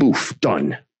lifetime. Boof,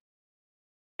 done.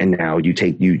 And now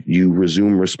you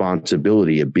resume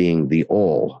responsibility of being the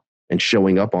all and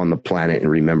showing up on the planet and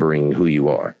remembering who you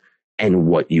are and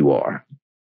what you are.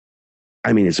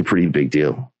 I mean, it's a pretty big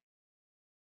deal.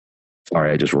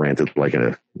 Sorry, I just ranted like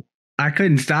I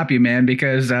couldn't stop you, man,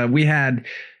 because we had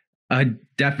a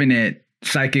definite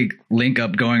psychic link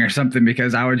up going or something,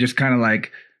 because I would just kind of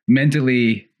like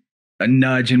mentally a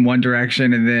nudge in one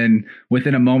direction, and then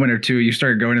within a moment or two you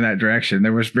started going in that direction.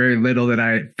 There was very little that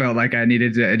I felt like I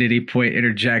needed to at any point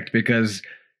interject, because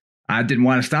I didn't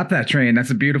want to stop that train.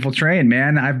 That's a beautiful train,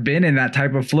 man. I've been in that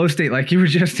type of flow state like you were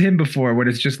just in before, when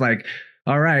it's just like,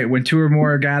 all right, when 2 or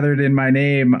more are gathered in my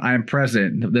name, I'm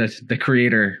present. The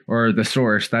creator or the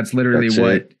source. That's literally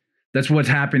that's what's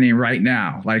happening right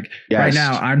now. Like right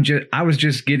now, I was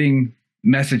just getting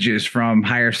messages from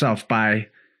higher self by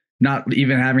not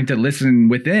even having to listen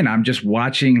within. I'm just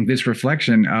watching this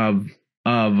reflection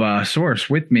of source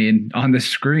with me and on the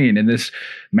screen in this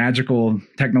magical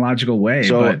technological way.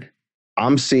 So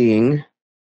I'm seeing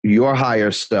your higher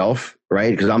self,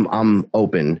 right? Because I'm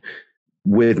open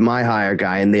with my higher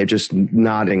guy, and they're just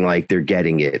nodding like they're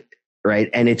getting it, right?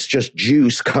 And it's just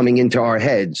juice coming into our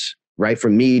heads, right?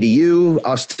 From me to you,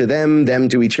 us to them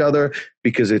to each other,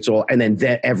 because it's all, and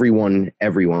then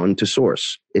everyone to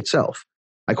source itself.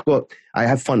 I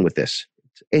have fun with this.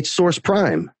 It's source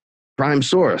prime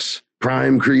source,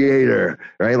 prime creator,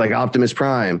 right? Like Optimus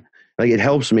Prime. Like, it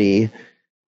helps me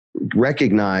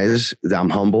recognize that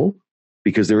I'm humble,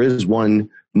 because there is one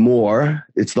more.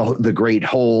 It's the great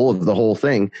whole of the whole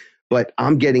thing, but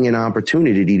I'm getting an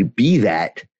opportunity to be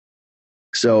that.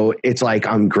 So it's like,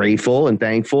 I'm grateful and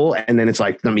thankful. And then it's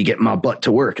like, let me get my butt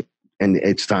to work, and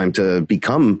it's time to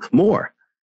become more.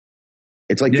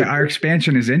 It's like, our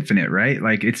expansion is infinite, right?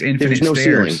 Like, it's infinite. There's no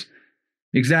ceiling.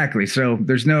 Exactly. So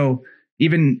there's no,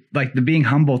 even like the being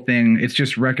humble thing. It's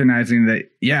just recognizing that,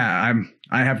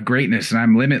 I have greatness and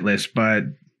I'm limitless, but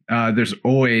I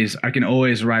can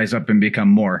always rise up and become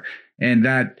more. And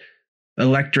that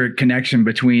electric connection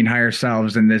between higher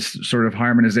selves and this sort of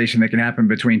harmonization that can happen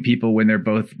between people when they're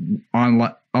both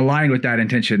aligned with that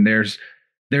intention.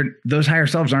 Those higher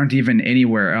selves aren't even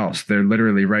anywhere else. They're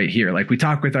literally right here. Like, we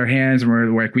talk with our hands,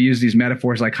 and we use these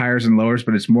metaphors like highers and lowers,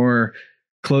 but it's more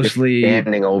closely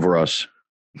standing over us.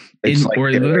 It's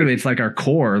like our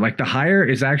core. Like, the higher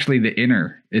is actually the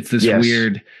inner. It's this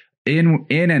weird in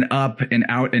and up and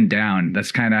out and down.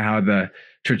 That's kind of how the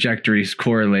trajectories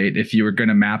correlate, if you were going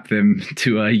to map them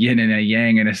to a yin and a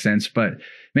yang in a sense. But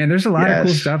man, there's a lot of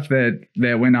cool stuff that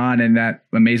went on in that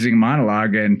amazing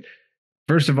monologue. And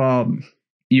first of all,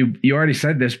 you already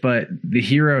said this, but the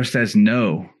hero says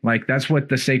no. Like, that's what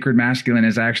the sacred masculine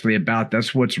is actually about.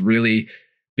 That's what's really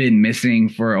been missing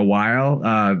for a while,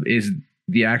 is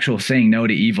the actual saying no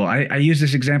to evil. I use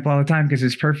this example all the time because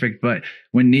it's perfect. But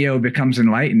when Neo becomes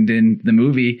enlightened in the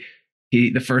movie,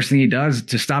 the first thing he does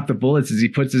to stop the bullets is he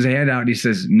puts his hand out and he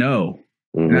says no.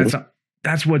 Mm-hmm. And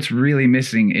that's what's really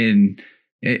missing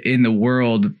in the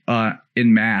world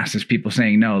in mass, is people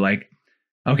saying no. Like,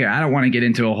 okay, I don't want to get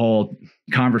into a whole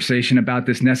conversation about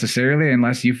this necessarily,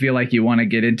 unless you feel like you want to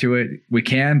get into it, we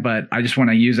can. But I just want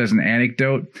to use as an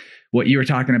anecdote what you were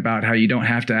talking about, how you don't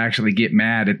have to actually get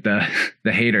mad at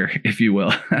the hater, if you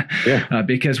will.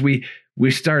 Because we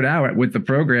start out with the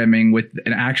programming with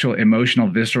an actual emotional,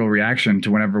 visceral reaction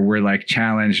to whenever we're like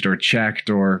challenged or checked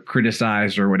or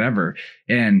criticized or whatever.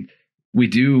 And we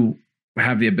do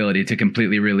have the ability to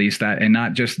completely release that and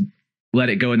not just let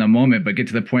it go in the moment, but get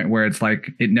to the point where it's like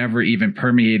it never even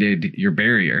permeated your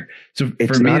barrier. So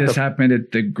for me, this happened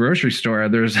at the grocery store.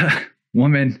 There's a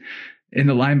woman in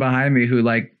the line behind me who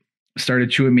like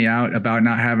started chewing me out about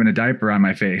not having a diaper on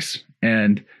my face.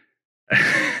 And she was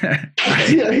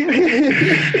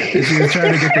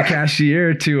trying to get the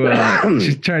cashier to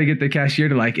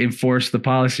like enforce the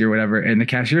policy or whatever. And the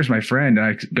cashier's my friend. And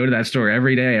I go to that store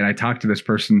every day and I talk to this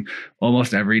person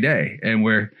almost every day. And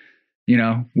we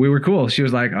were cool. She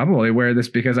was like, I'm only wearing this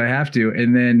because I have to.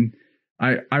 And then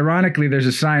ironically, there's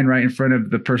a sign right in front of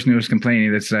the person who was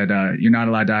complaining that said, you're not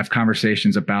allowed to have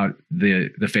conversations about the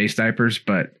face diapers.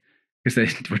 But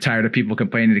because we're tired of people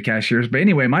complaining to cashiers. But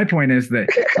anyway, my point is that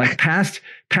like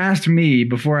past me,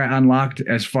 before I unlocked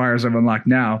as far as I've unlocked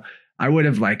now, I would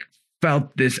have like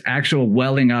felt this actual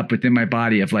welling up within my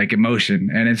body of like emotion.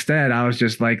 And instead I was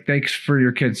just like, thanks for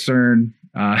your concern.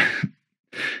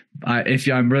 If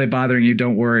I'm really bothering you,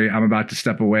 don't worry. I'm about to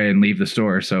step away and leave the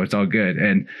store. So it's all good.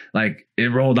 And like,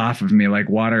 it rolled off of me like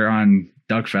water on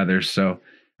duck feathers. So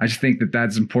I just think that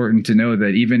that's important to know,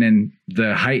 that even in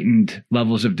the heightened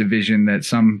levels of division that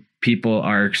some people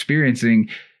are experiencing,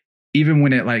 even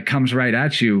when it like comes right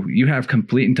at you, you have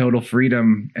complete and total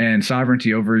freedom and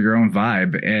sovereignty over your own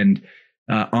vibe. And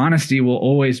honesty will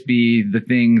always be the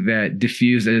thing that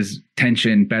diffuses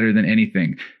tension better than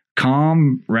anything.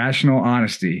 Calm, rational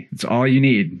honesty. It's all you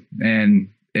need. And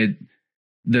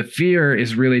the fear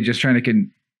is really just trying to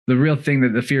the real thing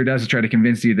that the fear does is try to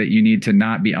convince you that you need to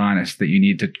not be honest, that you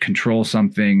need to control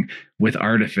something with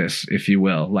artifice, if you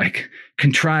will, like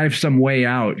contrive some way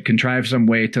out, contrive some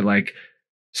way to like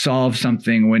solve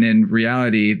something, when in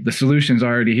reality, the solution's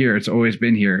already here. It's always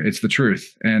been here. It's the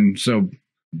truth. And so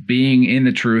being in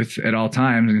the truth at all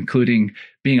times, including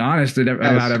being honest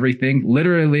about everything,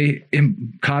 literally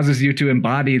causes you to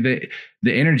embody the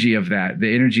energy of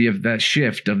that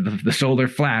shift of the solar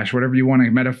flash, whatever you want to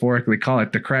metaphorically call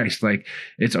it, to Christ. Like,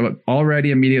 it's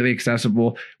already immediately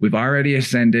accessible. We've already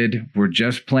ascended. We're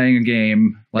just playing a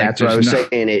game. Like, that's what I was saying.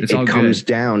 It comes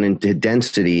down into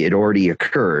density. It already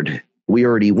occurred. We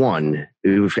already won.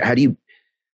 How do you?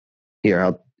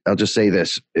 Here, I'll just say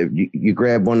this. You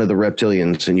grab one of the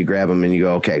reptilians and you grab them and you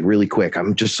go, okay, really quick.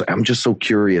 I'm just so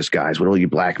curious, guys, with all your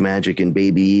black magic and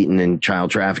baby eating and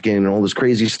child trafficking and all this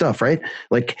crazy stuff, right?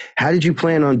 Like, how did you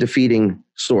plan on defeating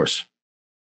Source?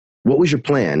 What was your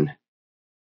plan?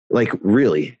 Like,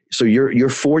 really? So you're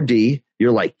 4D.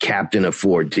 You're like captain of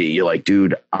 4D. You're like,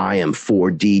 dude, I am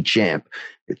 4D champ.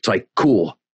 It's like,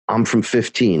 cool. I'm from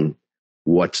 15.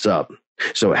 What's up?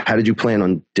 So how did you plan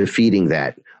on defeating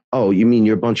that? Oh, you mean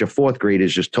you're a bunch of fourth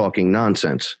graders just talking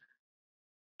nonsense?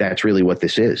 That's really what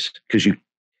this is. Because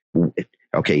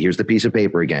okay, here's the piece of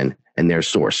paper again, and there's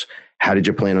Source. How did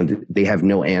you plan on? They have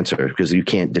no answer because you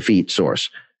can't defeat Source.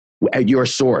 You're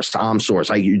Source. I'm Source.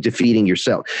 You're defeating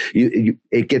yourself.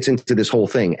 It gets into this whole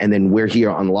thing, and then we're here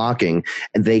unlocking,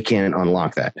 and they can't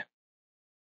unlock that.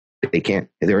 They can't.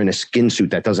 They're in a skin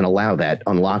suit that doesn't allow that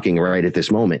unlocking right at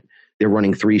this moment. They're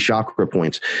running 3 chakra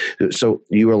points. So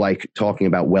you were like talking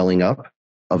about welling up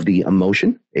of the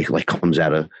emotion. It like comes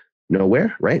out of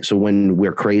nowhere, right? So when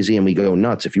we're crazy and we go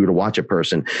nuts, if you were to watch a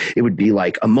person, it would be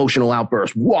like emotional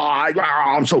outbursts. Why?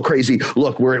 I'm so crazy.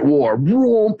 Look, we're at war.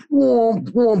 Womp,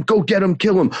 womp, womp. Go get him,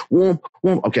 kill him. Womp,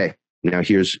 womp. Okay, now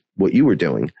here's what you were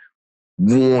doing.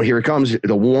 Womp, here it comes, the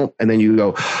womp. And then you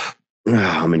go,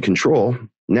 I'm in control.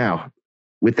 Now,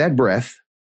 with that breath,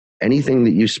 anything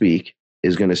that you speak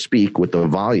is going to speak with the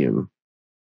volume,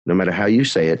 no matter how you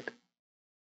say it,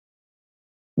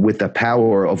 with the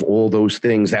power of all those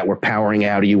things that were powering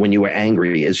out of you when you were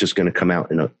angry, is just going to come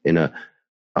out in a,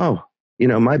 oh,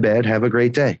 my bad, have a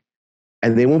great day.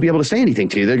 And they won't be able to say anything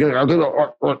to you. They're going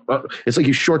to, it's like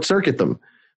you short circuit them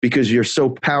because you're so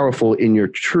powerful in your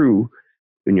truth,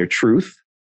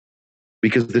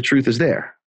 because the truth is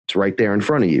there. It's right there in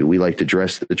front of you. We like to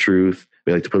dress the truth.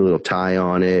 We like to put a little tie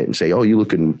on it and say, oh, you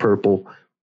look in purple.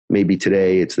 Maybe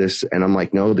today it's this. And I'm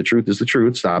like, no, the truth is the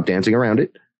truth. Stop dancing around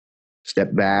it.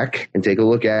 Step back and take a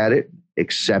look at it.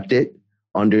 Accept it.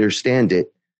 Understand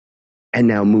it. And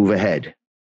now move ahead.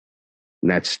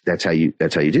 And that's how you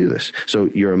do this. So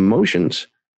your emotions,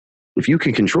 if you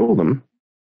can control them,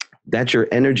 that's your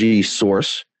energy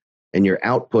source and your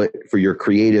output for your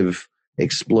creative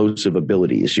explosive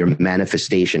abilities, your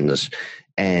manifestations,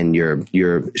 and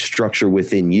your structure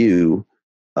within you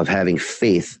of having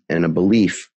faith and a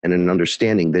belief and an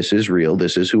understanding. This is real.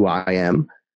 This is who I am.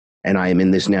 And I am in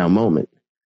this now moment.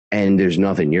 And there's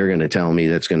nothing you're going to tell me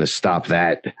that's going to stop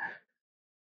that.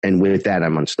 And with that,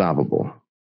 I'm unstoppable.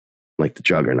 Like the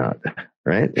juggernaut,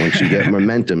 right? Once you get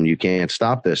momentum, you can't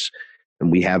stop this.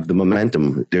 And we have the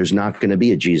momentum. There's not going to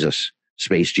be a Jesus,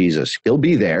 space Jesus. He'll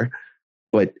be there,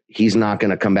 but he's not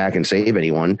going to come back and save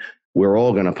anyone. We're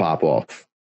all going to pop off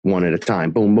one at a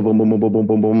time. Boom, boom, boom, boom, boom, boom,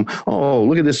 boom, boom. Oh,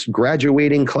 look at this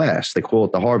graduating class. They call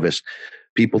it the harvest.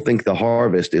 People think the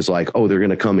harvest is like, oh, they're going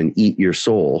to come and eat your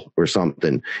soul or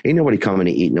something. Ain't nobody coming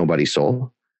to eat nobody's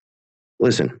soul.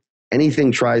 Listen,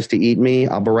 anything tries to eat me,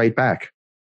 I'll be right back.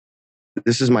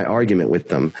 This is my argument with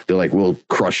them. They're like, we'll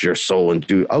crush your soul and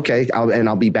do, okay,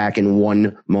 I'll be back in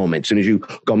one moment. As soon as you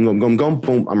gum,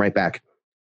 boom, I'm right back.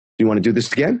 Do you want to do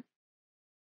this again?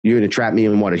 You're going to trap me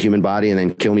in what, a human body and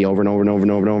then kill me over and over and over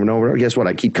and over and over and over? Guess what?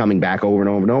 I keep coming back over and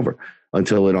over and over.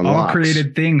 until it unlocks. All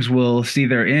created things will see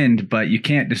their end, but you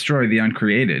can't destroy the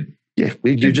uncreated. Yeah,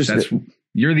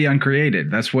 you're the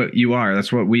uncreated. That's what you are.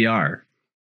 That's what we are.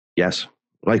 Yes.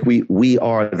 Like we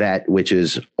are that which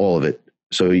is all of it.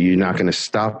 So you're not going to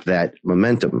stop that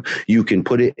momentum. You can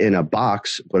put it in a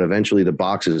box, but eventually the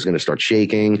box is going to start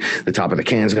shaking. The top of the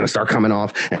can is going to start coming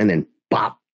off, and then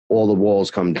bop, all the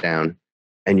walls come down,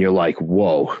 and you're like,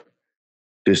 whoa,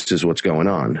 this is what's going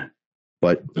on.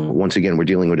 But once again, we're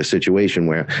dealing with a situation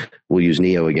where, we'll use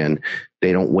Neo again,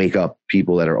 they don't wake up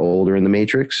people that are older in the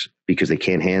Matrix because they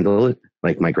can't handle it.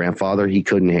 Like my grandfather, he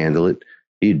couldn't handle it.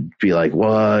 He'd be like,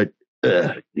 what?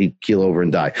 He'd keel over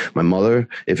and die. My mother,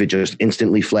 if it just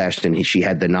instantly flashed and she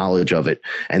had the knowledge of it,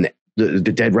 and the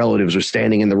dead relatives were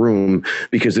standing in the room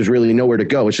because there's really nowhere to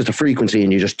go. It's just a frequency,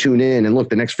 and you just tune in and look,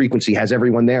 the next frequency has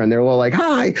everyone there, and they're all like,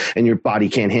 hi, and your body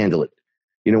can't handle it.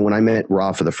 You know, when I met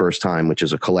Ra for the first time, which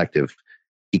is a collective,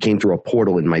 he came through a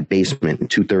portal in my basement at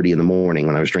 2:30 in the morning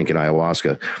when I was drinking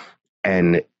ayahuasca,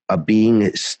 and a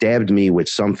being stabbed me with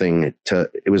something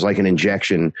it was like an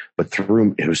injection, but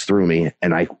it was through me,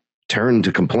 and I turned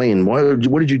to complain. What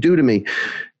did you do to me?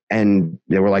 And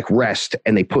they were like, rest.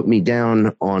 And they put me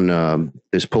down on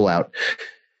this pullout.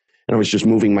 And I was just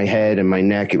moving my head and my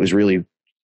neck. It was really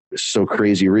so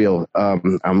crazy real.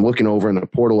 I'm looking over and the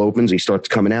portal opens. He starts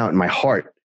coming out and my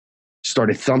heart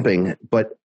started thumping,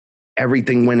 but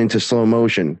everything went into slow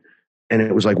motion. And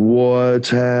it was like, what's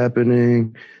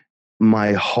happening?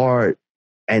 My heart.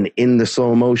 And in the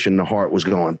slow motion, the heart was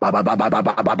going, ba, ba, ba, ba, ba,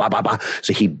 ba, ba, ba, ba.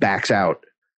 So he backs out.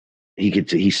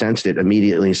 He sensed it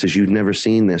immediately. He says, you've never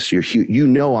seen this. You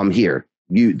know, I'm here.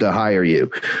 The higher you.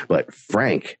 But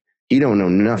Frank, he don't know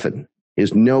nothing. He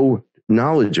has no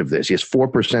knowledge of this. He has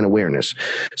 4% awareness.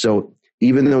 So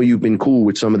even though you've been cool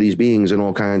with some of these beings and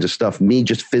all kinds of stuff, me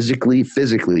just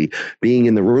physically being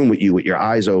in the room with you with your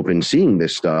eyes open, seeing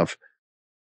this stuff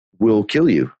will kill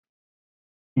you.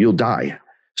 You'll die.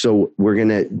 So we're going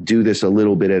to do this a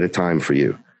little bit at a time for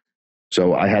you.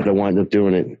 So I had to wind up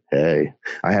doing it.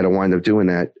 I had to wind up doing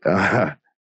that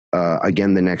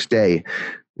again the next day.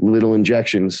 Little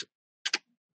injections.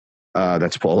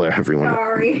 That's Paula, everyone.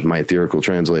 Sorry. My ethereal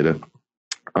translator.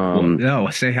 No,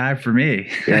 say hi for me.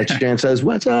 Yeah, Chan says,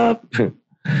 what's up?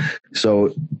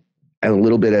 So a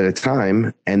little bit at a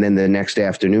time. And then the next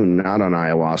afternoon, not on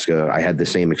ayahuasca, I had the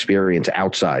same experience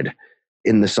outside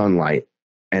in the sunlight.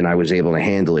 And I was able to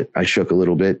handle it. I shook a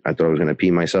little bit. I thought I was going to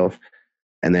pee myself.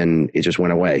 And then it just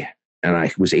went away. And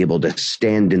I was able to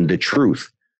stand in the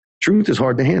truth. Truth is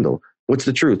hard to handle. What's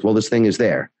the truth? Well, this thing is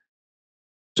there.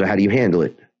 So how do you handle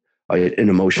it? An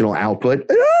emotional output.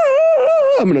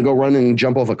 I'm going to go run and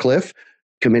jump off a cliff,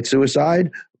 commit suicide,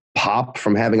 pop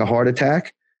from having a heart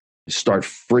attack, start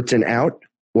fritzing out,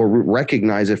 or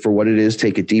recognize it for what it is,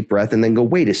 take a deep breath, and then go,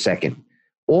 wait a second.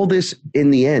 All this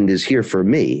in the end is here for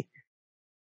me.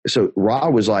 So Ra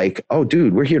was like, oh,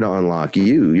 dude, we're here to unlock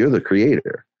you. You're the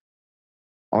creator.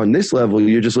 On this level,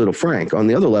 you're just little Frank. On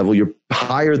the other level, you're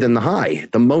higher than the high,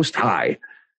 the most high.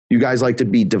 You guys like to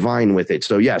be divine with it.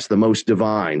 So yes, the most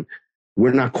divine.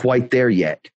 We're not quite there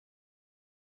yet.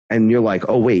 And you're like,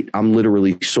 oh, wait, I'm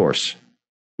literally source.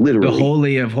 Literally. The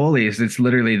holy of holies. It's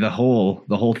literally the whole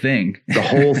thing. The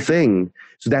whole thing.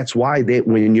 So that's why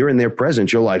when you're in their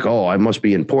presence, you're like, oh, I must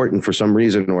be important for some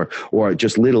reason, or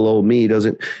just little old me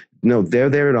doesn't. No, they're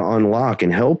there to unlock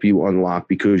and help you unlock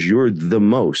because you're the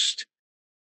most.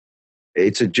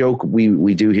 It's a joke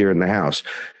we do here in the house,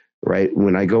 right?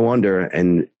 When I go under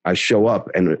and I show up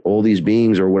and all these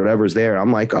beings or whatever's there,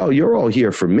 I'm like, oh, you're all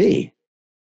here for me.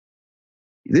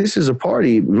 This is a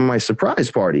party, my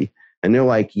surprise party. And they're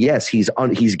like, yes, he's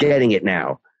getting it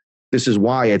now. This is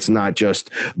why it's not just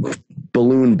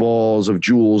balloon balls of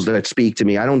jewels that speak to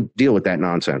me. I don't deal with that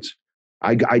nonsense.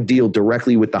 I deal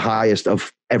directly with the highest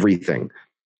of everything.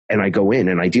 And I go in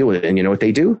and I deal with it. And you know what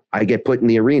they do? I get put in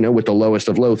the arena with the lowest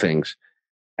of low things.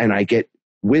 And I get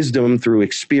wisdom through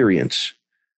experience.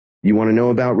 You want to know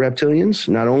about reptilians?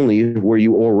 Not only were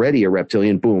you already a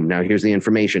reptilian, boom, now here's the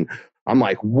information. I'm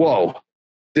like, whoa,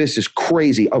 this is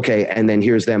crazy. Okay, and then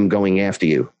here's them going after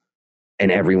you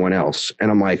and everyone else.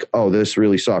 And I'm like, oh, this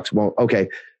really sucks. Well, okay,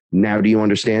 now do you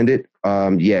understand it?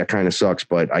 Yeah, it kind of sucks,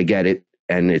 but I get it.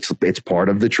 And it's part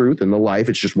of the truth and the life.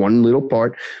 It's just one little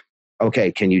part.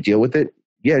 Okay, can you deal with it?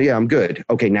 Yeah, I'm good.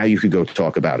 Okay, now you could go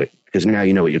talk about it because now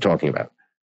you know what you're talking about.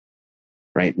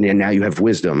 Right? And now you have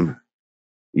wisdom.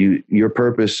 Your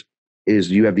purpose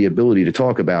is you have the ability to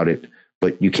talk about it,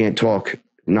 but you can't talk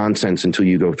nonsense until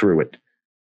you go through it.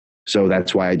 So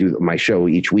that's why I do my show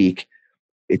each week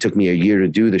It took me a year to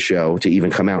do the show, to even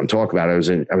come out and talk about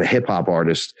it. I'm a hip hop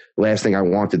artist. The last thing I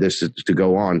wanted this to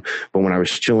go on. But when I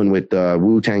was chilling with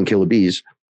Wu-Tang Killer Bees,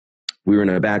 we were in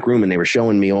a back room and they were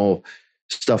showing me all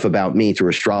stuff about me through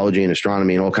astrology and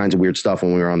astronomy and all kinds of weird stuff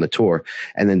when we were on the tour.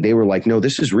 And then they were like, no,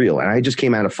 this is real. And I just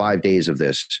came out of 5 days of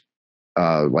this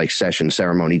like session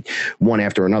ceremony, one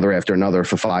after another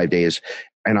for 5 days.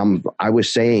 And I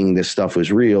was saying this stuff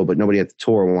was real, but nobody at the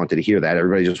tour wanted to hear that.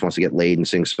 Everybody just wants to get laid and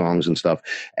sing songs and stuff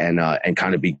and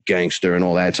kind of be gangster and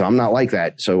all that. So I'm not like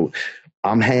that. So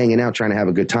I'm hanging out trying to have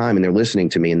a good time, and they're listening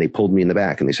to me, and they pulled me in the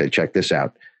back and they said, check this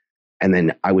out. And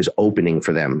then I was opening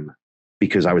for them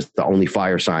because I was the only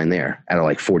fire sign there out of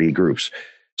like 40 groups.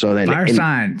 So then fire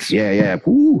signs. Yeah.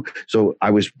 Woo. So I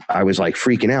was like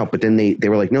freaking out, but then they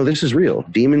were like, no, this is real.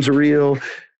 Demons are real.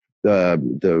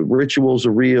 The rituals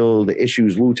are real. The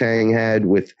issues Wu-Tang had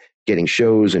with getting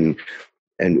shows and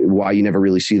why you never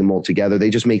really see them all together.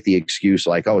 They just make the excuse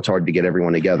like, oh, it's hard to get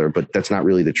everyone together, but that's not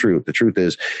really the truth. The truth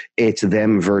is it's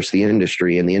them versus the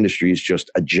industry, and the industry is just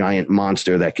a giant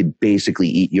monster that could basically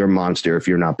eat your monster if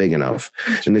you're not big enough.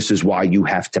 And this is why you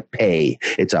have to pay.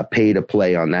 It's a pay to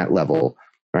play on that level.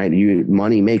 Right.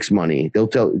 Money makes money. They'll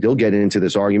get into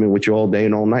this argument with you all day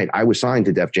and all night. I was signed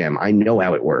to Def Jam. I know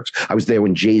how it works. I was there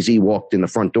when Jay-Z walked in the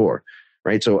front door.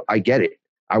 Right. So I get it.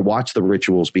 I watched the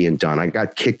rituals being done. I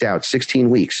got kicked out 16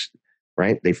 weeks.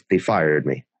 Right. They fired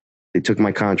me. They took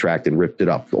my contract and ripped it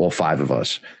up. All 5 of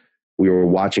us. We were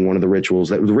watching one of the rituals.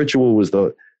 The ritual was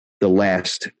the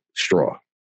last straw.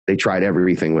 They tried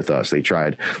everything with us. They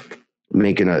tried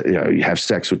making you have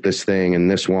sex with this thing and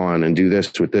this one and do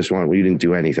this with this one. We didn't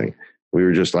do anything. We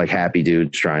were just like happy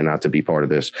dudes trying not to be part of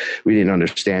this. We didn't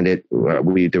understand it.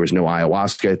 There was no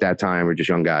ayahuasca at that time. We're just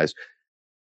young guys.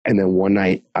 And then one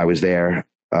night I was there.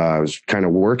 I was kind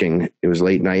of working. It was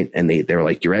late night, and they were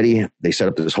like, you ready? They set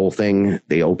up this whole thing.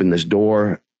 They opened this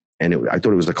door, and I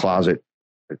thought it was a closet.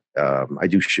 I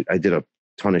did a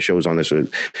ton of shows on this.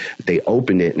 They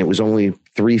opened it, and it was only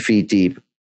 3 feet deep.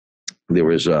 They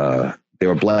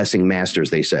were blessing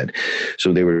masters, they said.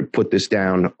 So they would put this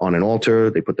down on an altar.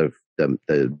 They put the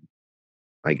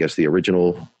I guess the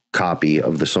original copy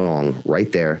of the song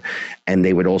right there. And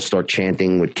they would all start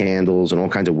chanting with candles and all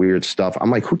kinds of weird stuff.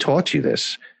 I'm like, who taught you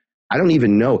this? I don't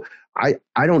even know. I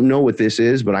don't know what this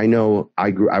is, but I know I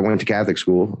went to Catholic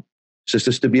school.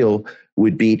 Sister Stabile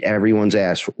would beat everyone's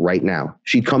ass right now.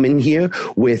 She'd come in here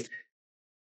with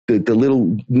the little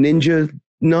ninja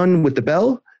nun with the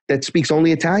bell that speaks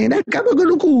only Italian,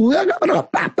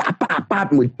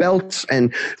 with belts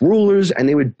and rulers, and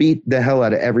they would beat the hell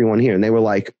out of everyone here. And they were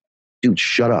like, dude,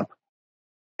 shut up.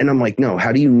 And I'm like, no,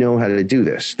 how do you know how to do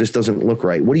this? This doesn't look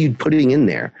right. What are you putting in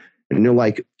there? And they're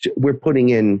like, we're putting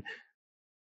in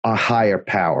a higher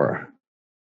power.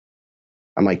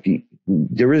 I'm like,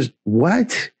 there is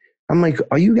what? I'm like,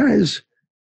 are you guys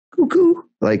cuckoo?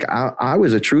 Like, I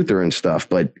was a truther and stuff,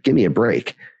 but give me a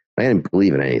break. I didn't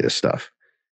believe in any of this stuff.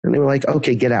 And they were like,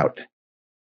 okay, get out.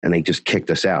 And they just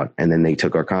kicked us out. And then they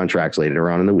took our contracts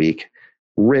later on in the week,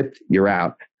 ripped, you're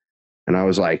out. And I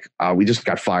was like, we just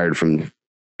got fired from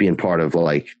being part of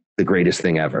like the greatest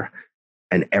thing ever.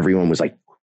 And everyone was like,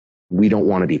 we don't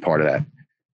want to be part of that.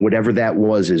 Whatever that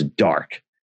was is dark.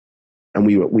 And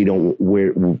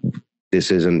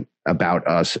this isn't about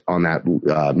us on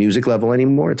that music level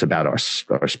anymore. It's about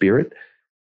our spirit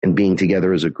and being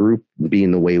together as a group,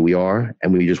 being the way we are.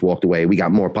 And we just walked away. We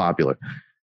got more popular.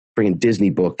 Freaking Disney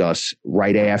booked us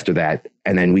right after that.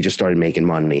 And then we just started making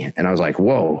money. And I was like,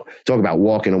 whoa, talk about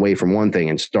walking away from one thing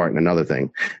and starting another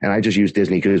thing. And I just used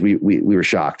Disney because we were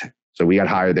shocked. So we got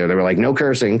hired there. They were like, no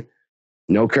cursing,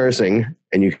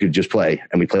 and you could just play.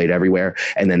 And we played everywhere.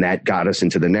 And then that got us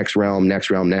into the next realm.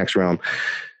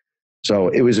 So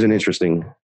it was an interesting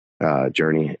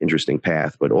journey, interesting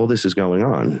path. But all this is going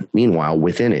on. Meanwhile,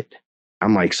 within it,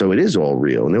 I'm like, so it is all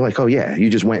real. And they're like, oh, yeah, you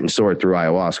just went and saw it through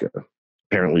ayahuasca.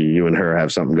 Apparently you and her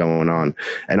have something going on.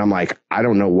 And I'm like, I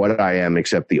don't know what I am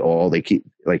except the all. They keep,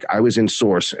 like, I was in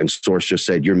Source, and Source just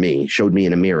said, you're me, showed me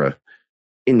in a mirror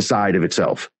inside of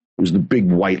itself. It was the big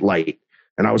white light.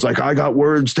 And I was like, I got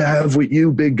words to have with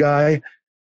you, big guy.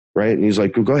 Right. And he's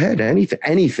like, well, go ahead.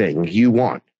 Anything you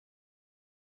want.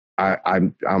 I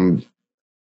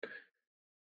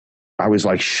was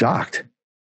like shocked.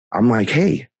 I'm like,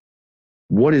 hey,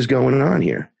 what is going on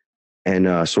here?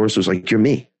 And Source was like, you're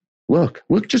me. Look,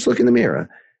 just look in the mirror.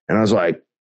 And I was like,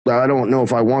 I don't know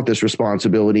if I want this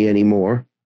responsibility anymore.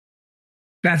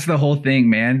 That's the whole thing,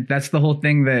 man. That's the whole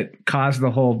thing that caused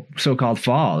the whole so-called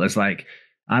fall. It's like,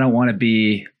 I don't want to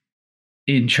be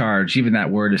in charge. Even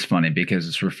that word is funny because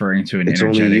it's referring to an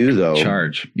energetic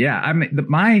charge. Yeah. I mean,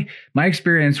 my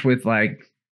experience with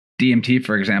like DMT,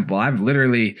 for example, I've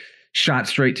literally shot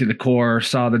straight to the core,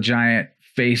 saw the giant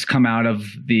face come out of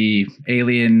the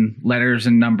alien letters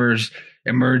and numbers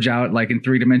emerge out like in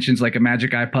 3 dimensions, like a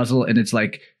magic eye puzzle. And it's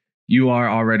like, you are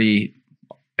already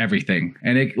everything.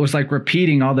 And it was like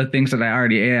repeating all the things that I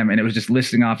already am. And it was just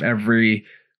listing off every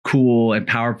cool and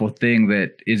powerful thing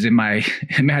that is in my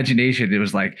imagination. It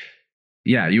was like,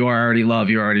 yeah, you are already love.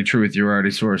 You're already truth. You're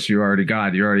already source. You're already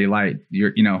God. You're already light.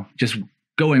 You're, just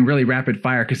going really rapid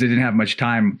fire because I didn't have much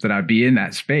time that I'd be in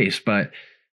that space. But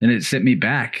then it sent me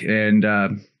back. And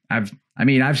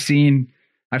I've seen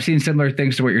similar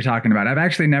things to what you're talking about. I've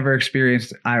actually never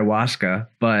experienced ayahuasca,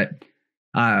 but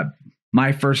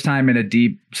my first time in a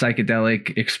deep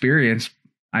psychedelic experience,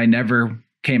 I never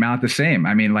came out the same.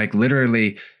 I mean, like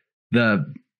literally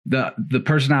the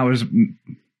person I was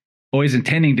always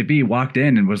intending to be walked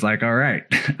in and was like, all right,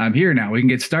 I'm here now. We can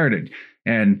get started.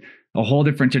 And a whole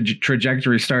different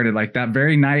trajectory started. Like that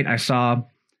very night I saw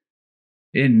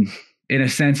in a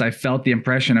sense, I felt the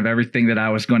impression of everything that I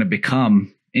was going to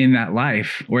become in that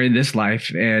life or in this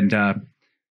life. And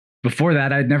before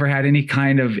that, I'd never had any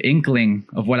kind of inkling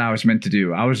of what I was meant to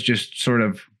do. I was just sort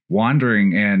of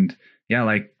wandering and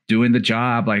like doing the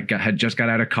job. Like I had just got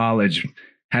out of college,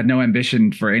 had no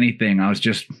ambition for anything. I was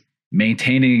just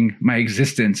maintaining my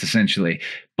existence essentially.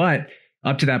 But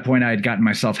up to that point, I had gotten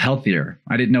myself healthier.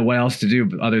 I didn't know what else to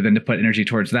do other than to put energy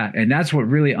towards that. And that's what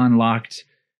really unlocked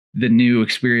the new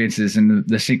experiences, and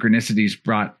the synchronicities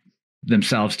brought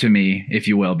themselves to me, if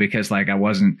you will, because like I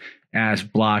wasn't as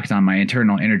blocked on my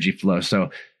internal energy flow.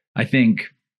 So I think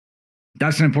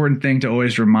that's an important thing to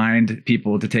always remind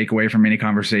people to take away from any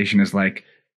conversation is like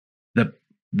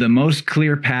the most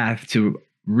clear path to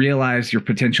realize your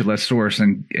potential as source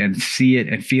and see it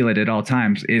and feel it at all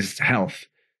times is health.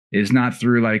 Is not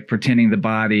through like pretending the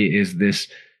body is this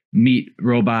meat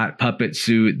robot puppet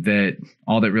suit that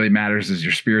all that really matters is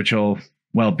your spiritual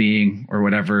well-being or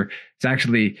whatever. It's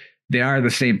actually, they are the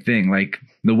same thing. Like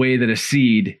the way that a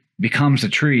seed becomes a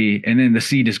tree and then the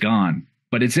seed is gone,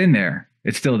 but it's in there.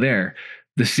 It's still there.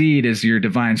 The seed is your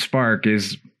divine spark,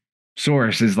 is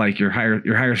source, is like your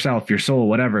higher self, your soul,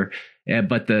 whatever.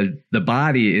 But the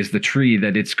body is the tree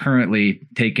that it's currently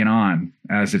taken on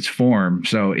as its form.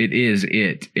 So it is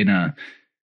it in a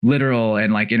literal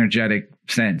and like energetic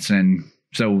sense. And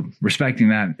so respecting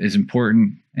that is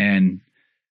important. And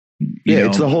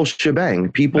it's the whole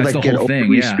shebang. People that get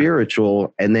overly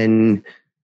spiritual and then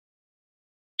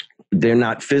they're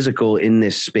not physical in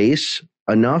this space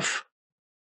enough.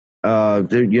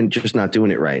 You're just not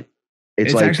doing it right.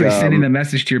 It's like, actually sending the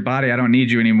message to your body. I don't need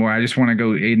you anymore. I just want to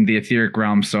go in the etheric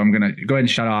realm. So I'm going to go ahead and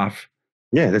shut off.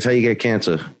 Yeah. That's how you get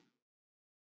cancer.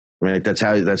 Right. That's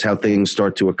how things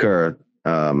start to occur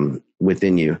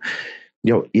within you.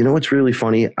 You know what's really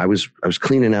funny? I was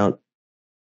cleaning out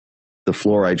the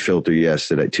fluoride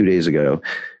filter 2 days ago,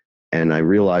 and I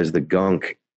realized the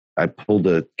gunk. I pulled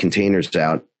the containers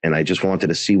out, and I just wanted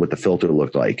to see what the filter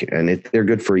looked like. And they're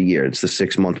good for a year. It's the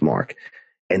 6-month mark.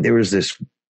 And there was this.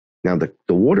 Now the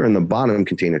water in the bottom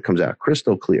container comes out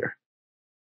crystal clear,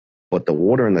 but the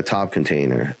water in the top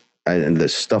container and the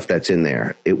stuff that's in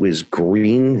there, it was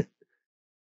green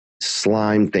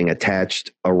slime thing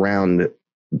attached around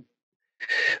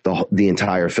the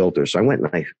entire filter. So I went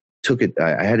and I took it.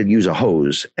 I had to use a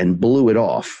hose and blew it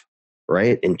off,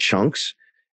 right, in chunks.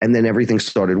 And then everything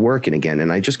started working again.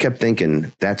 And I just kept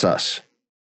thinking, that's us.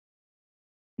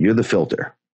 You're the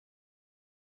filter.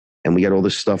 And we got all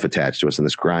this stuff attached to us in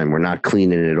this grime. We're not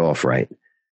cleaning it off right.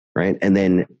 And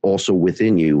then also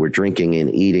within you, we're drinking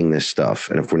and eating this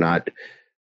stuff. And if we're not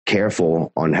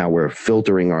careful on how we're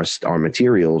filtering our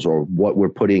materials or what we're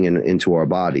putting into our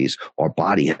bodies, our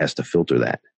body has to filter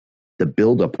that. The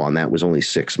buildup on that was only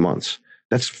 6 months.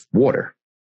 That's water.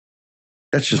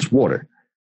 That's just water.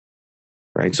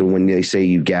 Right? So when they say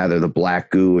you gather the black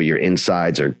goo or your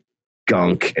insides are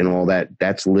gunk and all that,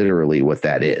 that's literally what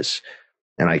that is.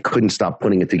 And I couldn't stop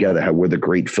putting it together, how we're the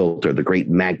great filter, the great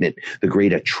magnet, the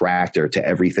great attractor to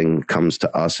everything comes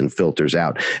to us and filters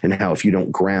out. And how if you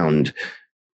don't ground,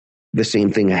 the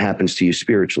same thing happens to you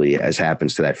spiritually as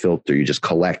happens to that filter. You just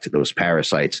collect those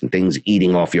parasites and things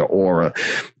eating off your aura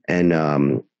and,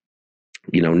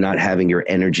 not having your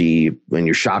energy when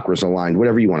your chakras aligned,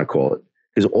 whatever you want to call it,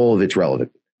 because all of it's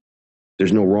relevant.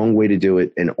 There's no wrong way to do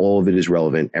it. And all of it is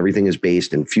relevant. Everything is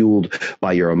based and fueled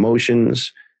by your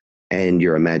emotions and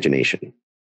your imagination.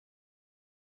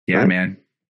 Yeah, right? Man.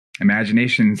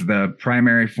 Imagination's the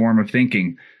primary form of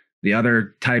thinking. The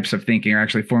other types of thinking are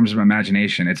actually forms of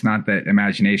imagination. It's not that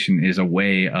imagination is a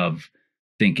way of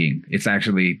thinking. It's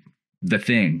actually the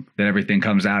thing that everything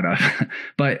comes out of.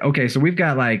 But okay, so we've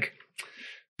got like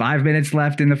 5 minutes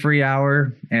left in the free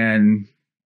hour, and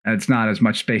it's not as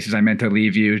much space as I meant to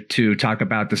leave you to talk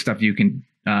about the stuff you can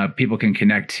people can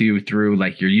connect to through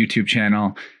like your YouTube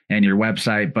channel and your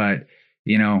website. But,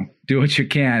 you know, do what you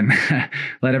can.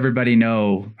 Let everybody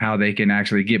know how they can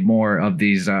actually get more of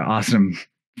these awesome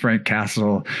Frank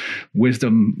Castle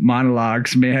wisdom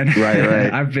monologues, man.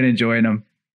 Right. I've been enjoying them.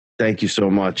 Thank you so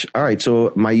much. All right.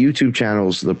 So my YouTube channel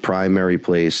is the primary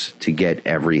place to get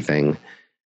everything.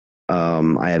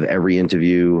 I have every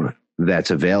interview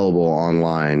that's available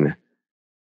online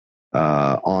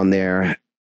on there.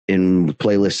 In the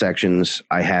playlist sections,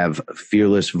 I have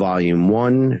Fearless Volume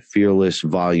 1, Fearless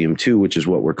Volume 2, which is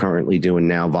what we're currently doing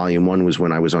now. Volume 1 was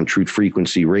when I was on Truth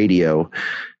Frequency Radio,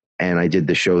 and I did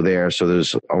the show there. So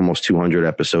there's almost 200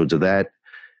 episodes of that.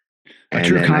 A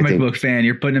true comic book fan,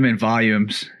 you're putting them in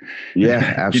volumes.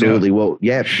 Yeah, absolutely. You know,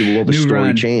 well, the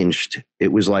story changed.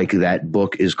 It was like that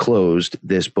book is closed.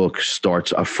 This book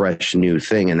starts a fresh new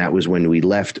thing. And that was when we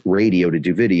left radio to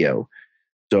do video.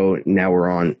 So now we're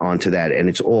on to that, and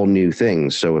it's all new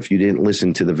things. So if you didn't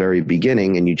listen to the very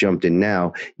beginning and you jumped in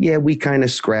now, we kind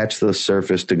of scratched the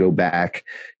surface to go back.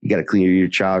 You got to clear your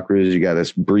chakras. You got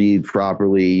to breathe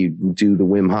properly, do the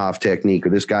Wim Hof technique, or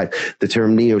this guy. The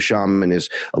term neo-shaman is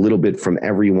a little bit from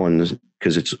everyone's,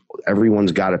 because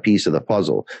everyone's got a piece of the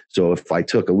puzzle. So if I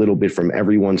took a little bit from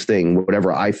everyone's thing,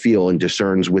 whatever I feel and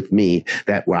discerns with me,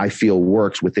 that what I feel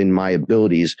works within my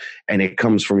abilities, and it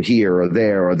comes from here or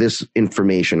there or this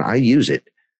information, I use it.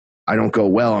 I don't go,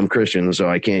 well, I'm Christian, so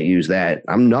I can't use that.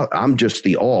 I'm just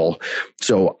the all.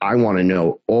 So I want to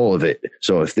know all of it.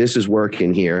 So if this is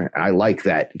working here, I like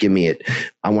that. Give me it.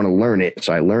 I want to learn it.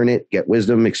 So I learn it, get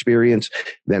wisdom, experience.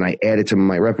 Then I add it to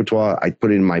my repertoire. I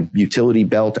put it in my utility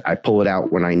belt. I pull it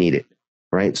out when I need it.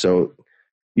 Right. So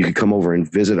you can come over and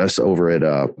visit us over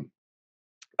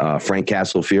at Frank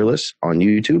Castle Fearless on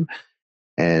YouTube,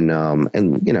 and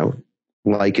you know,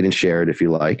 like it and share it if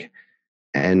you like.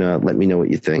 And let me know what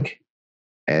you think.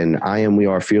 And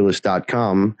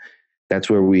wearefearless.com. That's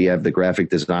where we have the graphic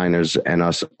designers and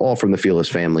us all from the Fearless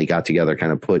family got together,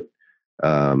 kind of put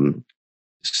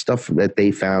stuff that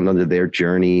they found under their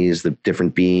journeys, the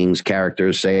different beings,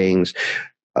 characters, sayings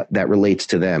that relates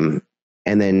to them.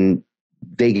 And then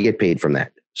they get paid from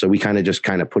that. So we kind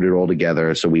of put it all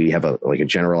together. So we have a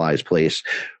generalized place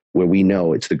where we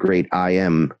know it's the great I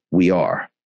am, we are.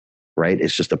 Right?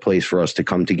 It's just a place for us to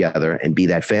come together and be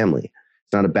that family.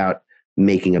 It's not about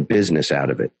making a business out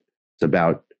of it. It's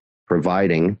about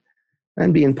providing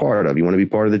and being part of. You want to be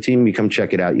part of the team, you come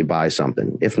check it out, you buy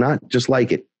something. If not, just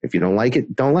like it. If you don't like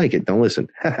it, don't like it. Don't listen.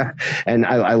 And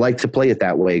I like to play it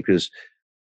that way, because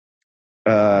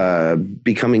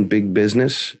becoming big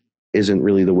business isn't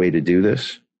really the way to do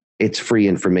this. It's free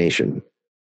information.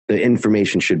 The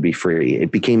information should be free.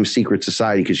 It became secret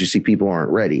society because you see people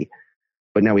aren't ready.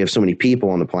 But now we have so many people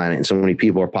on the planet, and so many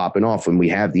people are popping off. When we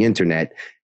have the internet,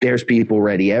 there's people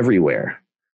ready everywhere,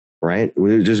 right?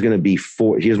 There's just going to be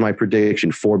here's my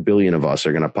prediction, 4 billion of us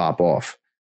are going to pop off.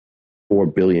 4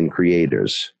 billion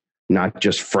creators, not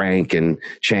just Frank and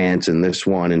Chance and this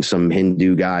one and some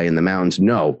Hindu guy in the mountains.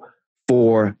 No,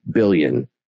 4 billion,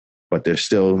 but there's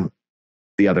still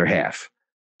the other half.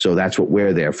 So that's what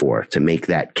we're there for, to make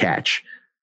that catch.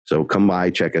 So come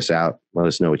by, check us out. Let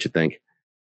us know what you think.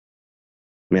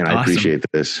 Man, I appreciate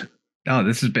this. Oh,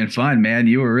 this has been fun, man.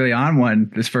 You were really on one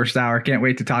this first hour. Can't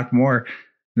wait to talk more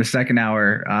the second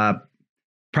hour.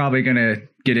 Probably going to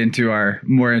get into our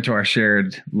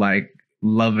shared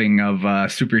loving of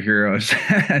superheroes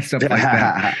and stuff like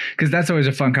that. Because that's always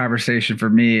a fun conversation for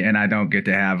me, and I don't get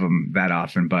to have them that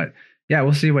often. But yeah,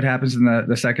 we'll see what happens in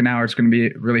the second hour. It's going to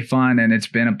be really fun, and it's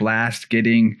been a blast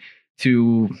getting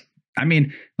to... I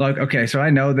mean, okay, so I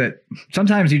know that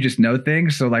sometimes you just know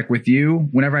things. So like with you,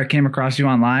 whenever I came across you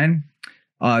online,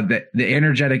 the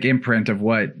energetic imprint of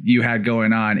what you had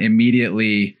going on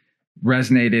immediately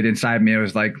resonated inside me. It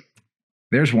was like,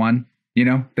 there's one, you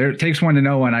know, it takes one to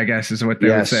know one, I guess is what they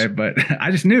would say. But I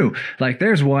just knew, like,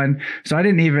 there's one. So I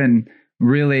didn't even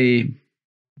really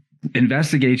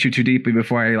investigate you too deeply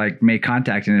before I made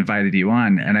contact and invited you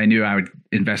on. And I knew I would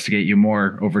investigate you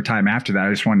more over time after that. I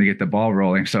just wanted to get the ball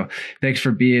rolling. So thanks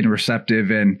for being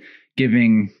receptive and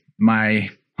giving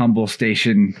my humble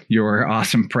station your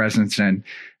awesome presence. And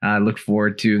I look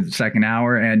forward to the second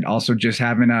hour, and also just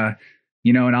having an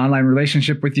online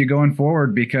relationship with you going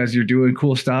forward, because you're doing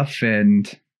cool stuff,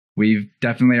 and we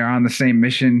definitely are on the same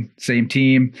mission, same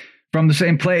team, from the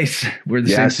same place. We're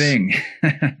the same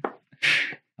thing.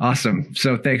 Awesome.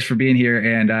 So thanks for being here,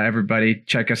 and everybody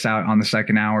check us out on the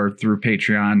second hour through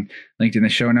Patreon, linked in the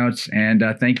show notes. And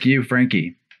thank you,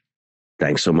 Frankie.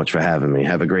 Thanks so much for having me.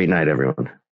 Have a great night,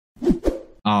 everyone.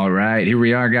 All right, here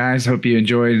we are, guys. Hope you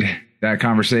enjoyed that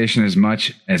conversation as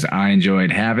much as I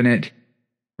enjoyed having it.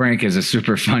 Frank is a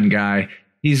super fun guy.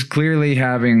 He's clearly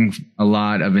having a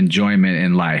lot of enjoyment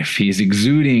in life. He's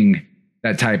exuding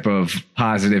that type of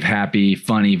positive, happy,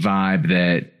 funny vibe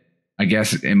that I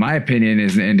guess, in my opinion,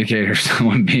 is an indicator of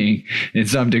someone being in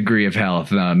some degree of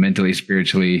health, mentally,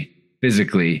 spiritually,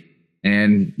 physically.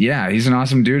 And yeah, he's an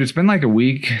awesome dude. It's been like a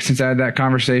week since I had that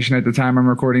conversation at the time I'm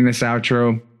recording this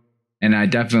outro. And I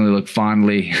definitely look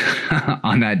fondly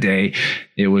on that day.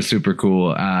 It was super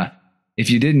cool. If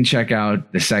you didn't check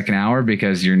out the second hour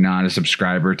because you're not a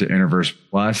subscriber to InnerVerse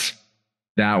Plus,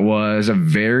 that was a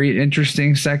very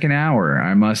interesting second hour,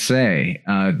 I must say.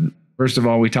 First of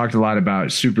all, we talked a lot about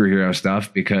superhero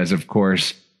stuff because, of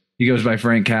course, he goes by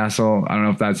Frank Castle. I don't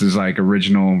know if that's his like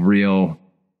original, real,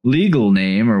 legal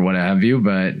name or what have you,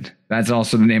 but that's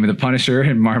also the name of the Punisher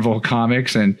in Marvel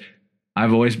Comics. And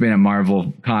I've always been a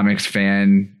Marvel Comics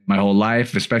fan my whole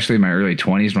life, especially in my early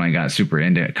 20s when I got super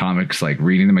into comics, like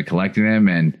reading them and collecting them.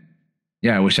 And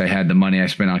yeah, I wish I had the money I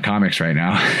spent on comics right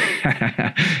now.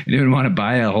 I didn't want to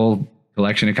buy a whole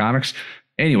collection of comics.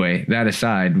 Anyway, that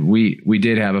aside, we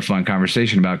did have a fun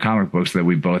conversation about comic books that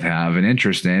we both have an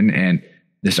interest in, and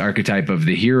this archetype of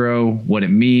the hero, what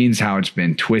it means, how it's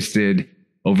been twisted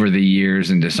over the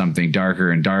years into something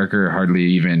darker and darker, hardly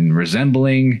even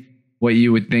resembling what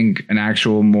you would think an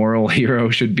actual moral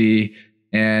hero should be.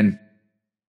 And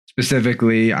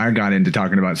specifically, I got into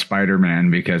talking about Spider-Man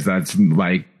because that's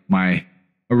like my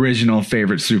original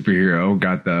favorite superhero.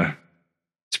 Got the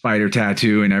spider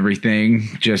tattoo and everything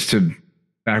just to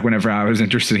back whenever I was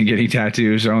interested in getting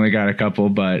tattoos. I only got a couple,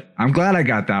 but I'm glad I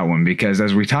got that one because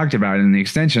as we talked about in the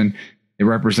extension, it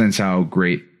represents how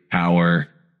great power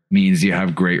means you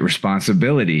have great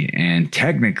responsibility. And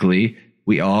technically,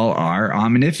 we all are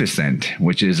omnificent,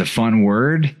 which is a fun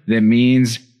word that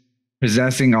means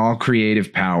possessing all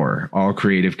creative power, all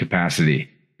creative capacity.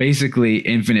 Basically,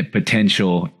 infinite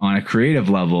potential on a creative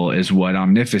level is what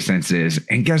omnificence is.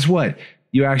 And guess what?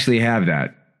 You actually have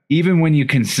that. Even when you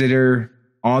consider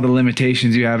all the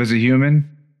limitations you have as a human,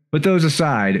 put those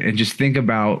aside and just think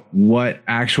about what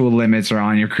actual limits are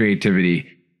on your creativity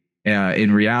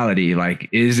in reality. Like,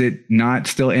 is it not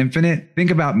still infinite? Think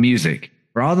about music.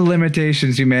 For all the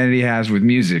limitations humanity has with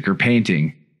music or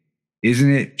painting,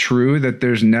 isn't it true that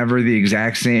there's never the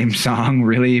exact same song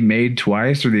really made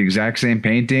twice or the exact same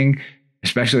painting,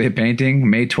 especially a painting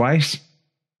made twice?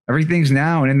 Everything's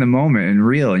now and in the moment and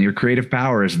real, and your creative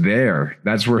power is there.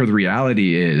 That's where the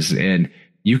reality is. And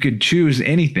you could choose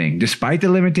anything. Despite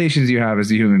the limitations you have as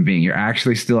a human being, you're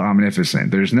actually still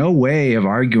omnificent. There's no way of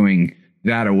arguing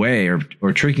that away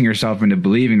or tricking yourself into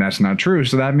believing that's not true.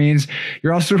 So that means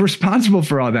you're also responsible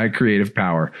for all that creative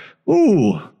power.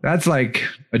 Ooh, that's like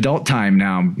adult time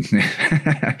now,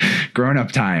 grown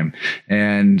up time.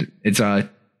 And it's a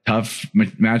tough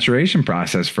maturation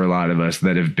process for a lot of us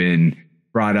that have been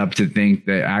brought up to think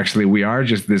that actually we are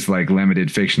just this like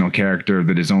limited fictional character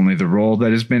that is only the role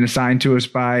that has been assigned to us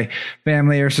by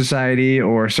family or society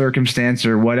or circumstance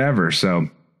or whatever. So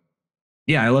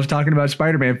yeah, I love talking about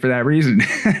Spider-Man for that reason.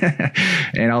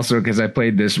 And also because I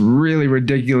played this really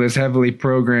ridiculous, heavily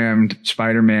programmed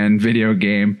Spider-Man video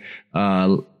game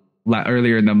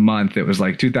earlier in the month. It was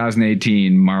like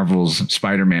 2018 Marvel's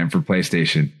Spider-Man for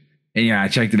PlayStation. And yeah, I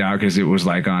checked it out because it was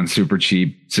like on super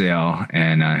cheap sale.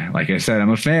 And like I said,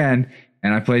 I'm a fan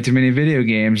and I play too many video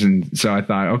games. And so I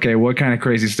thought, okay, what kind of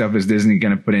crazy stuff is Disney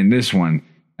going to put in this one?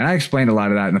 And I explained a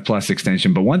lot of that in the Plus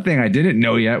extension. But one thing I didn't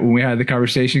know yet when we had the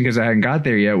conversation, because I hadn't got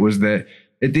there yet, was that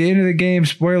at the end of the game,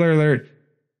 spoiler alert,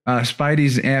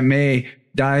 Spidey's Aunt May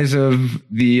dies of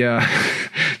the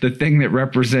the thing that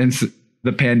represents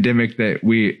the pandemic that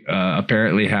we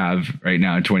apparently have right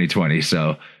now in 2020.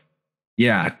 So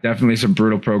yeah, definitely some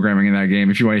brutal programming in that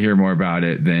game. If you want to hear more about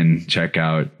it, then check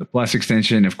out the Plus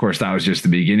extension. Of course, that was just the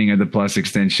beginning of the Plus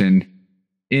extension.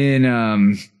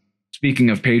 In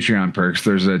speaking of Patreon perks,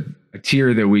 there's a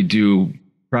tier that we do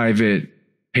private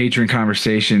patron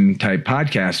conversation type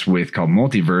podcasts with called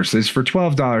Multiverse. It's for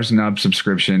 $12 and up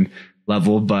subscription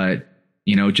level, but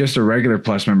you know, just a regular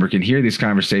Plus member can hear these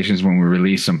conversations when we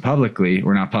release them publicly,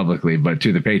 or not publicly, but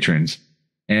to the patrons.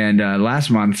 And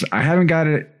last month, I haven't got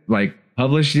it like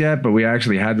published yet, but we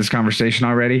actually had this conversation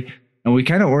already, and we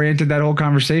kind of oriented that whole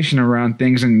conversation around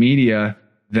things in media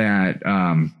that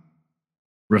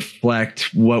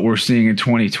reflect what we're seeing in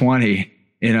 2020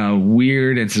 in a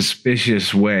weird and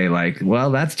suspicious way. Like, well,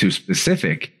 that's too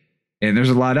specific. And there's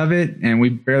a lot of it, and we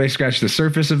barely scratched the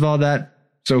surface of all that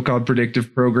so-called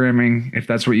predictive programming, if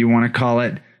that's what you want to call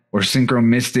it, or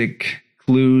synchromistic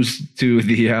clues to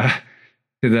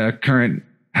the current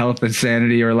health and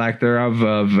sanity or lack thereof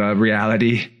of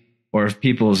reality, or of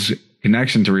people's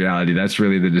connection to reality. That's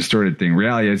really the distorted thing.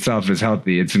 Reality itself is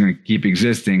healthy. It's going to keep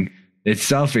existing. It's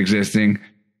self-existing.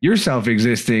 You're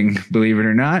self-existing, believe it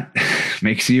or not,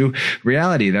 makes you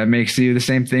reality. That makes you the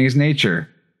same thing as nature.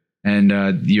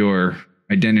 And your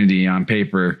identity on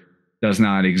paper does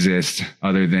not exist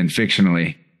other than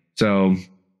fictionally. So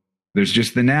there's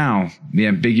just the now, the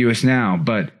ambiguous now.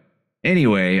 But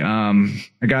anyway,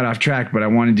 I got off track, but I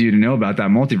wanted you to know about that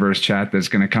multiverse chat that's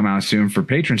going to come out soon for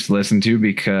patrons to listen to,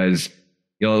 because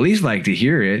you'll at least like to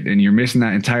hear it, and you're missing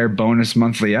that entire bonus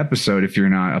monthly episode if you're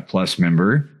not a Plus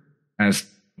member. As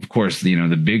of course, you know,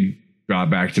 the big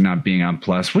drawback to not being on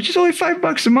Plus, which is only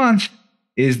 $5 a month,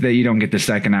 is that you don't get the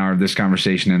second hour of this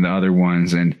conversation and the other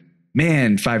ones. And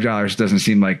man, $5 doesn't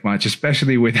seem like much,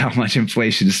 especially with how much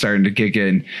inflation is starting to kick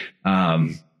in.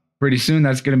 Pretty soon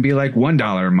that's going to be like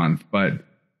 $1 a month, but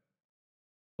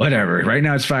whatever. Right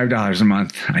now it's $5 a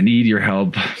month. I need your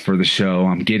help for the show.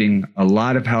 I'm getting a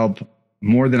lot of help,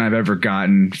 more than I've ever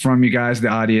gotten from you guys, the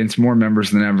audience, more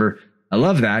members than ever. I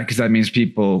love that, because that means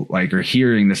people like are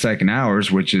hearing the second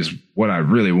hours, which is what I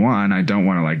really want. I don't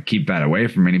want to like keep that away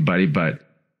from anybody, but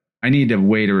I need a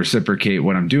way to reciprocate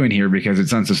what I'm doing here, because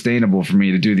it's unsustainable for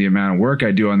me to do the amount of work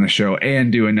I do on the show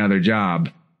and do another job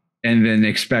and then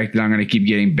expect that I'm going to keep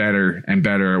getting better and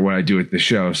better at what I do at the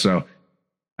show. So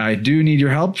I do need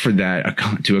your help for that,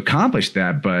 to accomplish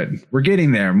that, but we're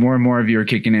getting there. More and more of you are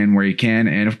kicking in where you can.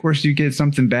 And of course you get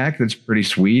something back that's pretty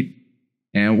sweet.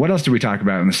 And what else did we talk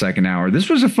about in the second hour? This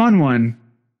was a fun one.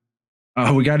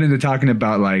 We got into talking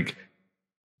about like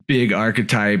big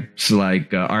archetypes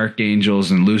like archangels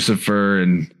and Lucifer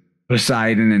and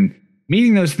Poseidon, and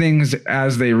meeting those things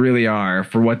as they really are,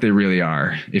 for what they really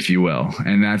are, if you will.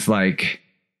 And that's like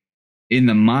in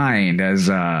the mind, as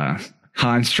a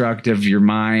construct of your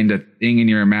mind, a thing in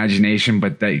your imagination,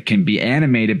 but that can be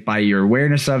animated by your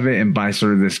awareness of it and by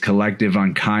sort of this collective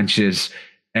unconscious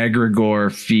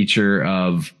egregore feature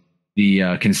of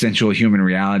the consensual human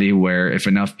reality, where if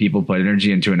enough people put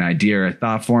energy into an idea or a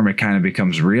thought form, it kind of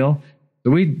becomes real.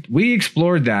 So we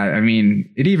explored that. I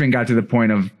mean, it even got to the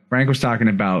point of Frank was talking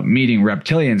about meeting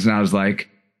reptilians, and I was like,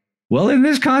 well, in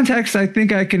this context, I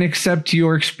think I can accept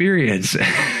your experience.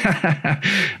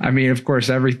 I mean, of course,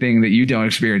 everything that you don't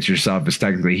experience yourself is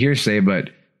technically hearsay,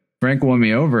 but Frank won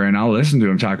me over, and I'll listen to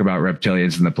him talk about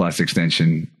reptilians and the Plus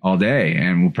extension all day.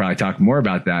 And we'll probably talk more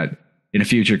about that in a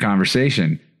future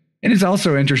conversation. And it's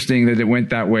also interesting that it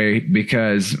went that way,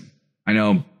 because I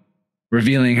know,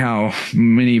 revealing how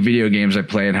many video games I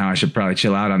play and how I should probably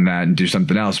chill out on that and do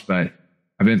something else. But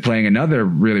I've been playing another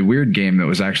really weird game that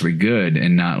was actually good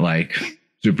and not like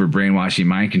super brainwashy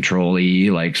mind control-y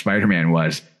like Spider-Man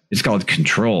was. It's called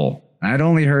Control. I'd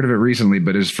only heard of it recently,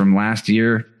 but it's from last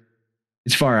year.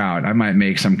 It's far out. I might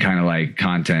make some kind of like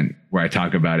content where I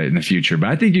talk about it in the future, but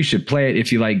I think you should play it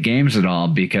if you like games at all,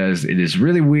 because it is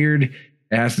really weird.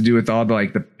 It has to do with all the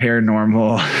like the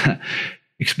paranormal,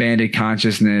 expanded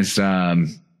consciousness,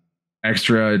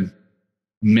 extra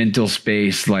mental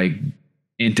space, like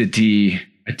entity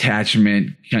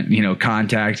attachment, you know,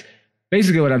 contact.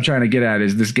 Basically what I'm trying to get at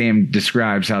is this game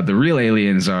describes how the real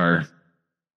aliens are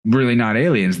really not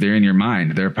aliens. They're in your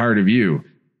mind. They're a part of you.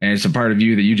 And it's a part of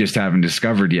you that you just haven't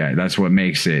discovered yet. That's what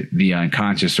makes it the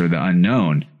unconscious or the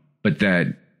unknown. But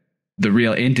that the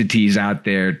real entities out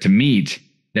there to meet,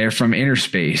 they're from inner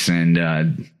space.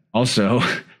 And also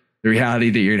the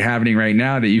reality that you're inhabiting right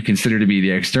now that you consider to be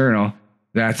the external,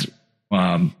 that's,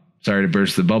 sorry to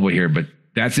burst the bubble here, but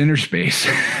that's inner space.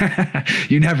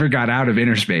 You never got out of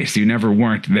inner space. You never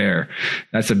weren't there.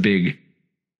 That's a big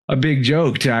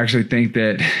joke to actually think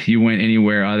that you went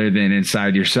anywhere other than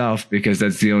inside yourself, because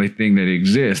that's the only thing that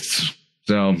exists.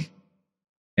 So,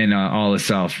 and all is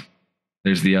self.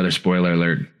 There's the other spoiler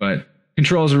alert. But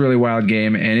Control is a really wild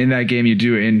game, and in that game you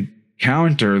do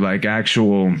encounter like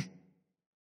actual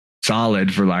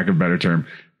solid, for lack of a better term,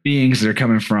 beings that are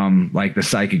coming from like the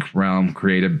psychic realm,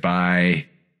 created by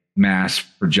mass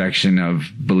projection of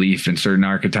belief in certain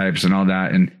archetypes and all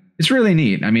that. And it's really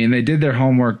neat. I mean, they did their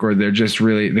homework, or they're just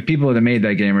really, the people that made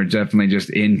that game are definitely just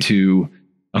into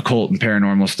occult and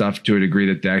paranormal stuff to a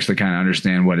degree that they actually kind of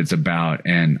understand what it's about.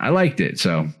 And I liked it.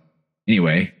 So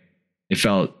anyway, it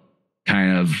felt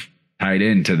kind of tied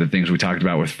into the things we talked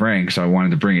about with Frank. So I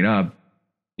wanted to bring it up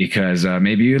because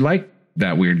maybe you'd like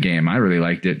that weird game. I really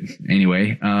liked it.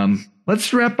 Anyway,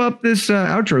 let's wrap up this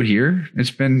outro here.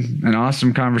 It's been an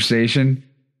awesome conversation.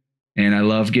 And I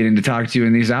love getting to talk to you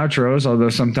in these outros, although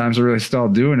sometimes I really stall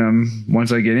doing them.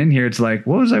 Once I get in here, it's like,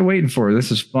 what was I waiting for?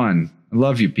 This is fun. I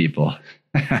love you people.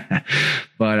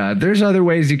 But there's other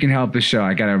ways you can help the show.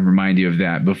 I got to remind you of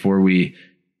that before we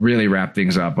really wrap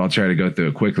things up, I'll try to go through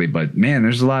it quickly. But man,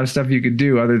 there's a lot of stuff you could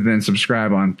do other than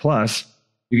subscribe on Plus.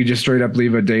 You could just straight up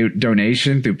leave a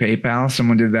donation through PayPal.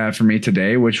 Someone did that for me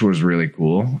today, which was really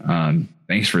cool.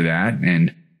 Thanks for that.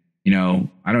 And, you know,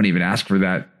 I don't even ask for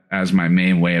that as my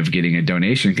main way of getting a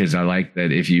donation, because I like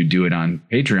that if you do it on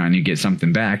Patreon, you get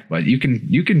something back. But you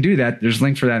can do that. There's a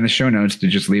link for that in the show notes to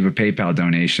just leave a PayPal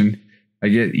donation. I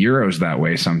get euros that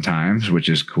way sometimes, which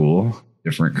is cool.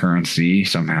 Different currency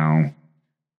somehow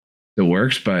still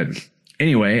works. But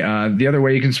anyway, the other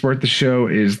way you can support the show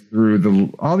is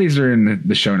through all these are in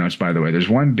the show notes, by the way. There's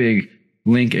one big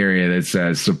link area that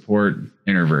says support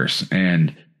InnerVerse.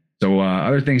 And so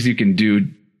other things you can do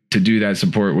to do that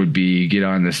support would be get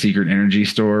on the Secret Energy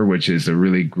store, which is a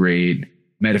really great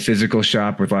metaphysical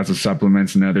shop with lots of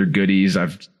supplements and other goodies.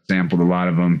 I've sampled a lot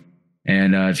of them.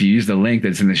 And if you use the link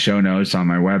that's in the show notes on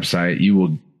my website, you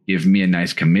will give me a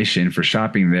nice commission for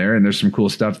shopping there. And there's some cool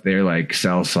stuff there like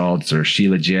cell salts or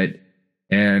Shilajit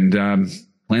and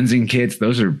cleansing kits.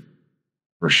 Those are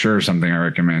for sure something I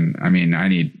recommend. I mean, I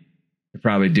need to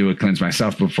probably do a cleanse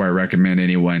myself before I recommend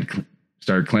anyone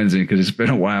start cleansing, because it's been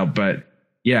a while. But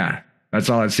yeah, that's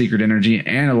all at Secret Energy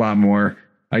and a lot more.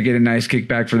 I get a nice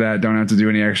kickback for that. Don't have to do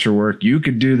any extra work. You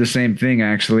could do the same thing,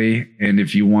 actually. And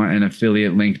if you want an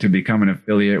affiliate link to become an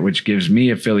affiliate, which gives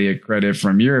me affiliate credit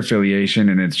from your affiliation,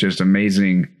 and it's just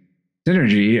amazing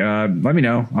synergy, let me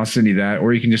know. I'll send you that.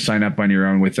 Or you can just sign up on your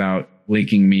own without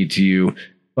linking me to you.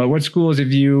 But what's cool is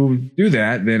if you do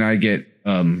that, then I get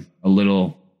a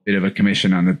little bit of a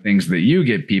commission on the things that you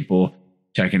get people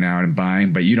checking out and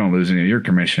buying, but you don't lose any of your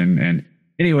commission. And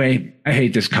anyway, I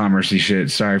hate this commerce-y shit.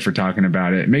 Sorry for talking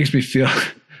about it. It makes me feel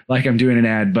like I'm doing an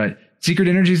ad, but Secret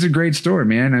Energy is a great store,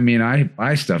 man. I mean, I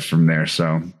buy stuff from there.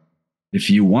 So if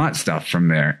you want stuff from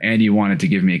there and you wanted to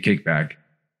give me a kickback,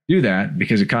 do that,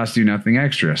 because it costs you nothing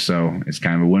extra. So it's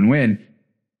kind of a win-win.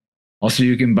 Also,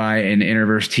 you can buy an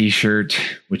InnerVerse t-shirt,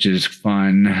 which is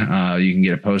fun. You can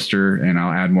get a poster, and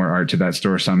I'll add more art to that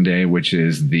store someday, which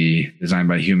is the Designed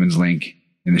by Humans link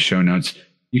in the show notes.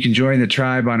 You can join the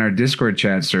tribe on our Discord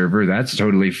chat server. That's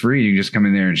totally free. You can just come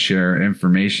in there and share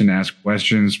information, ask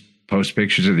questions, post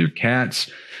pictures of your cats,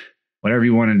 whatever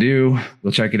you want to do.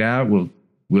 We'll check it out.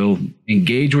 We'll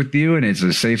engage with you, and it's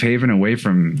a safe haven away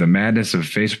from the madness of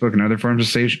Facebook and other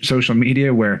forms of social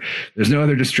media where there's no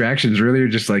other distractions. Really, you're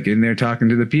just like in there talking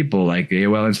to the people, like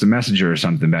AOL Instant Messenger or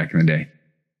something back in the day.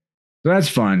 So that's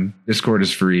fun. Discord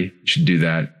is free. You should do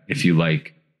that if you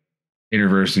like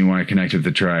InnerVerse and you want to connect with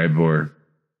the tribe, or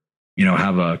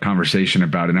have a conversation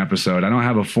about an episode. I don't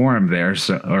have a forum there,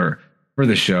 or for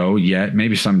the show yet.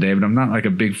 Maybe someday, but I'm not like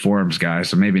a big forums guy,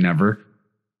 so maybe never.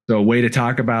 So a way to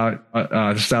talk about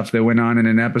the stuff that went on in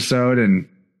an episode and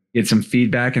get some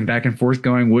feedback and back and forth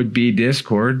going would be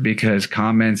Discord, because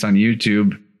comments on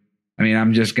YouTube, I mean,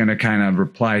 I'm just going to kind of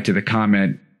reply to the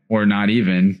comment or not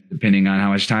even, depending on how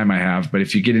much time I have. But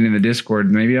if you get into the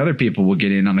Discord, maybe other people will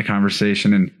get in on the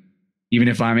conversation. And even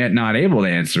if I'm not able to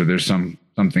answer, there's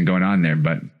something going on there.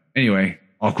 But anyway,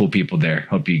 all cool people there.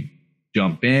 Hope you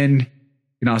jump in. You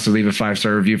can also leave a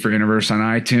 5-star review for InnerVerse on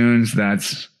iTunes.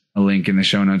 That's a link in the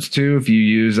show notes too. If you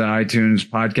use the iTunes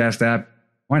podcast app,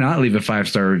 why not leave a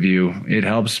 5-star review? It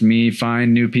helps me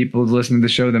find new people to listen to the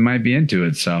show that might be into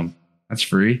it. So that's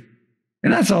free.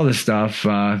 And that's all this stuff.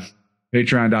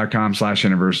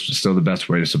 Patreon.com/InnerVerse is still the best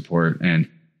way to support. And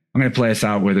I'm going to play us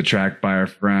out with a track by our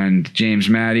friend James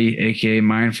Maddie, aka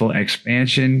Mindful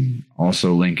Expansion.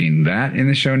 Also linking that in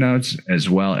the show notes, as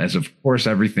well as, of course,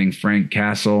 everything Frank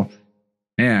Castle.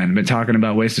 Man, I've been talking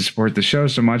about ways to support the show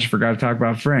so much, I forgot to talk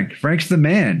about Frank. Frank's the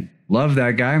man. Love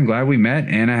that guy. I'm glad we met,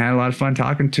 and I had a lot of fun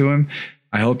talking to him.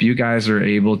 I hope you guys are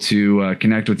able to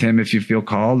connect with him if you feel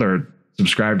called, or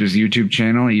subscribe to his YouTube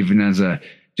channel, even as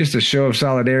just a show of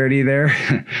solidarity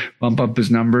there. Bump up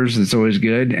his numbers. It's always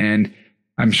good. And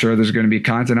I'm sure there's going to be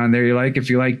content on there you like if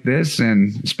you like this,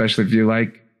 and especially if you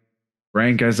like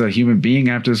Frank as a human being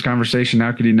after this conversation.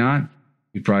 How could you not?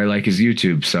 You probably like his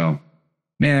YouTube. So,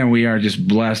 man, we are just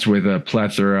blessed with a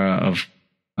plethora of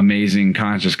amazing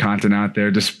conscious content out there.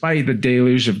 Despite the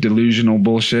deluge of delusional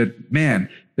bullshit, man,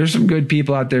 there's some good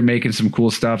people out there making some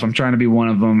cool stuff. I'm trying to be one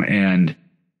of them, and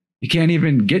you can't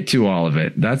even get to all of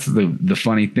it. That's the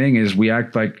funny thing is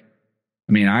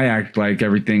I act like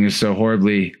everything is so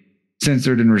horribly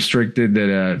censored and restricted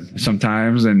that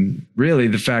sometimes, and really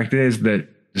the fact is that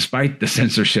despite the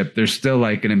censorship, there's still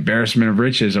like an embarrassment of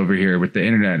riches over here with the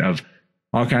internet of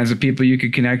all kinds of people you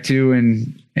could connect to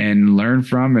and learn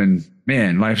from. And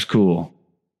man, life's cool.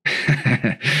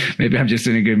 Maybe I'm just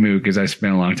in a good mood because I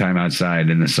spent a long time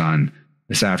outside in the sun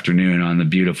this afternoon on the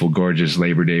beautiful, gorgeous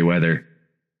Labor Day weather.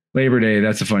 Labor Day,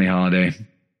 that's a funny holiday.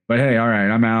 But hey, all right,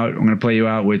 I'm out. I'm going to play you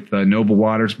out with Noble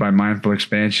Waters by Mindful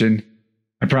Expansion.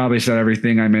 I probably said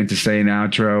everything I meant to say in the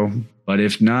outro, but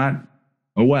if not,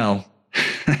 oh well.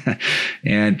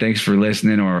 And thanks for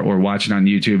listening or watching on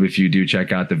YouTube if you do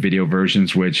check out the video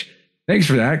versions, which thanks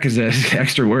for that, because it's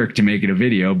extra work to make it a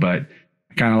video, but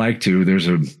I kind of like to. There's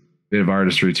a bit of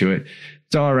artistry to it.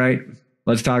 It's all right.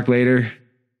 Let's talk later.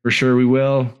 For sure we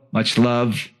will. Much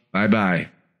love. Bye-bye.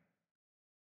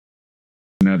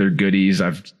 And other goodies.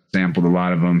 I've sampled a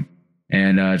lot of them.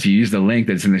 And if you use the link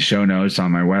that's in the show notes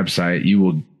on my website, you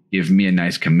will give me a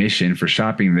nice commission for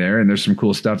shopping there. And there's some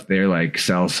cool stuff there like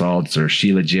cell salts or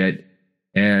Shilajit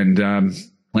and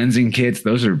cleansing kits.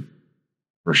 Those are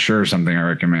for sure something I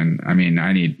recommend. I mean,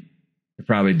 I need to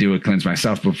probably do a cleanse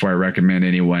myself before I recommend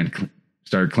anyone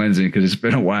start cleansing, because it's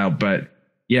been a while. But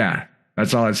yeah,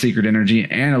 that's all at Secret Energy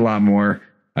and a lot more.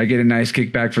 I get a nice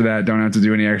kickback for that. Don't have to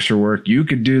do any extra work. You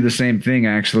could do the same thing,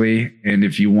 actually. And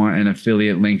if you want an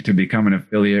affiliate link to become an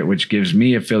affiliate, which gives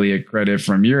me affiliate credit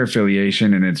from your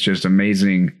affiliation, and it's just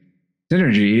amazing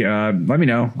synergy, let me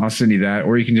know. I'll send you that.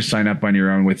 Or you can just sign up on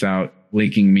your own without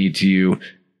linking me to you.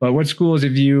 But what's cool is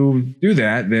if you do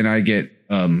that, then I get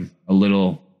a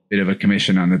little bit of a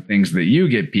commission on the things that you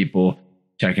get people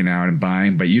checking out and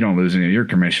buying, but you don't lose any of your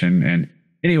commission. And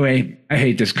anyway, I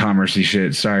hate this commerce-y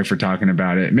shit. Sorry for talking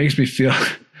about it. It makes me feel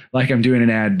like I'm doing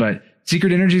an ad, but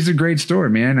Secret Energy is a great store,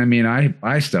 man. I mean, I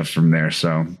buy stuff from there.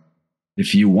 So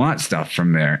if you want stuff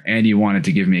from there and you want it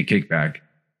to give me a kickback,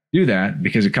 do that,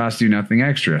 because it costs you nothing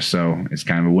extra. So it's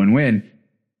kind of a win-win.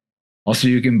 Also,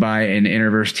 you can buy an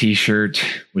InnerVerse t-shirt,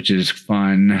 which is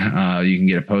fun. You can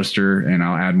get a poster, and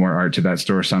I'll add more art to that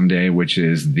store someday, which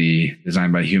is the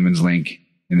Designed by Humans link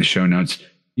in the show notes.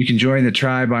 You can join the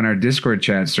tribe on our Discord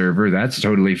chat server. That's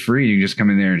totally free. You can just come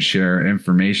in there and share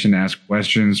information, ask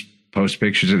questions, post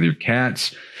pictures of your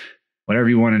cats, whatever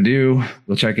you want to do.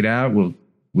 We'll check it out.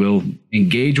 We'll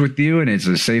engage with you, and it's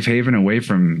a safe haven away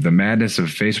from the madness of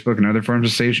Facebook and other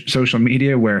forms of social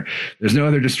media where there's no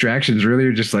other distractions. Really,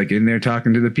 you're just like in there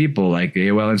talking to the people, like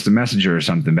AOL Instant Messenger or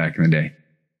something back in the day.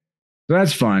 So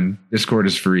that's fun. Discord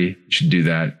is free. You should do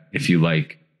that if you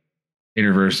like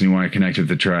InnerVerse and you want to connect with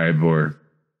the tribe, or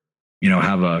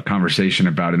have a conversation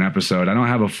about an episode. I don't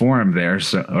have a forum there,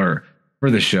 or for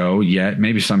the show yet.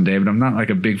 Maybe someday, but I'm not like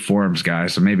a big forums guy,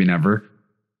 so maybe never.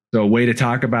 So a way to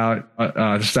talk about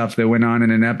stuff that went on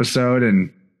in an episode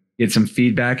and get some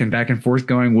feedback and back and forth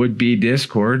going would be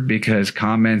Discord, because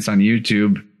comments on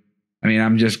YouTube, I mean,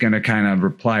 I'm just going to kind of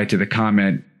reply to the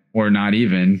comment or not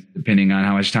even, depending on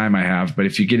how much time I have. But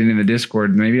if you get into the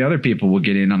Discord, maybe other people will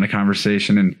get in on the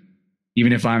conversation. And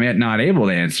even if I'm not able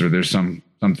to answer, there's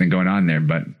something going on there.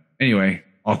 But anyway,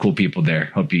 all cool people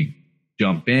there. Hope you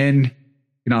jump in. You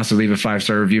can also leave a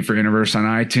 5-star review for InnerVerse on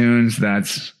iTunes.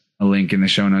 That's a link in the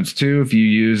show notes too. If you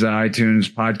use the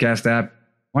iTunes podcast app,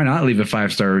 why not leave a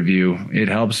 5-star review? It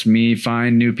helps me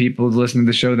find new people to listen to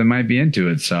the show that might be into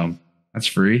it. So that's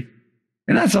free.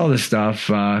 And that's all this stuff.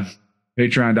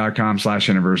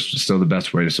 Patreon.com/InnerVerse is still the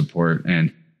best way to support.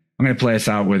 And I'm going to play us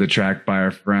out with a track by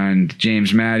our friend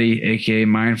James Matty, aka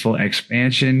Mindful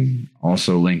Expansion.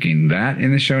 Also linking that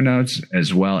in the show notes,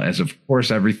 as well as, of course,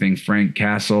 everything Frank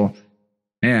Castle.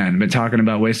 Man, I've been talking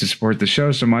about ways to support the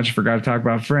show so much, I forgot to talk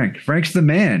about Frank. Frank's the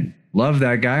man. Love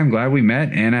that guy. I'm glad we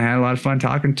met, and I had a lot of fun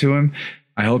talking to him.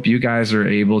 I hope you guys are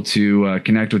able to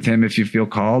connect with him if you feel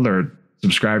called, or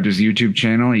subscribe to his YouTube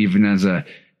channel, even as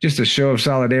just a show of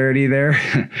solidarity there.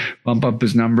 Bump up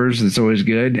his numbers. It's always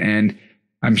good. And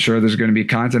I'm sure there's going to be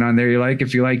content on there you like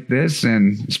if you like this,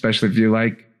 and especially if you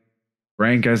like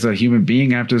Frank as a human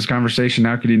being after this conversation.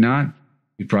 How could you not?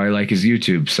 You probably like his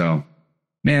YouTube. So,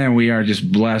 man, we are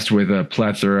just blessed with a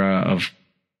plethora of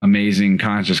amazing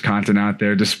conscious content out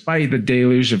there, despite the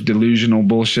deluge of delusional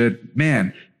bullshit.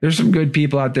 Man, there's some good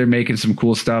people out there making some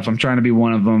cool stuff. I'm trying to be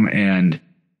one of them, and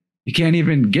you can't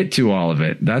even get to all of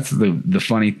it. That's the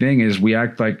funny thing is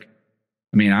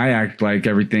I act like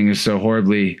everything is so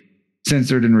horribly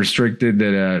censored and restricted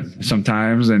that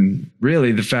sometimes, and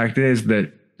really the fact is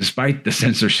that despite the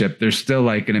censorship, there's still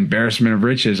like an embarrassment of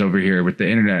riches over here with the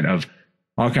internet of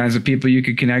all kinds of people you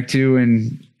could connect to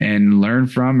and learn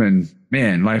from. And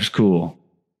man, life's cool.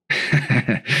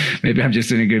 Maybe I'm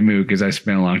just in a good mood because I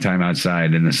spent a long time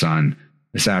outside in the sun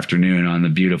this afternoon on the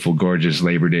beautiful, gorgeous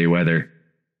Labor Day weather.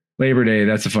 Labor Day,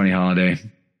 that's a funny holiday.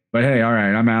 But hey, all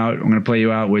right, I'm out. I'm going to play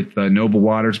you out with Noble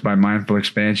Waters by Mindful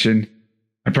Expansion.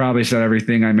 I probably said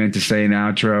everything I meant to say in the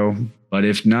outro, but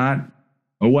if not,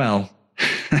 oh well.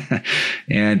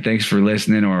 And thanks for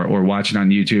listening or watching on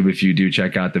YouTube if you do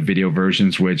check out the video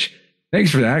versions, which thanks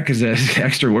for that, because it's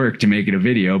extra work to make it a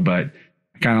video, but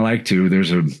I kind of like to.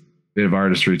 There's a bit of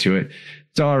artistry to it.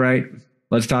 It's all right.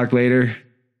 Let's talk later.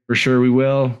 For sure we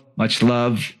will. Much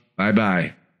love.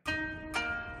 Bye-bye.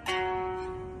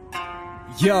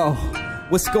 Yo,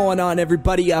 what's going on,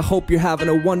 everybody? I hope you're having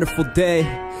a wonderful day.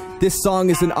 This song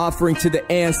is an offering to the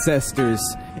ancestors.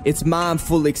 It's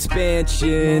mindful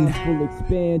expansion.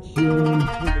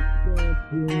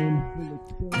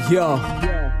 Yo.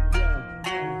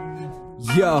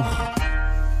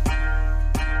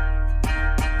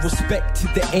 Respect to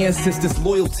the ancestors,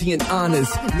 loyalty and honors,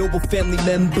 noble family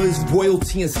members,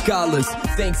 royalty and scholars.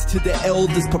 Thanks to the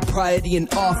elders, propriety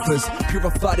and offers,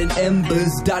 purified in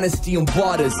embers, dynasty and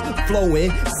waters.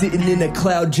 Flowing, sitting in a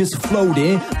cloud just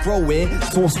floating, growing,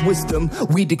 source wisdom,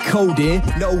 we decoding,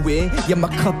 knowing, yeah my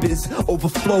cup is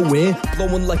overflowing,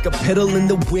 blowing like a petal in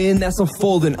the wind that's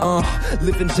unfolding.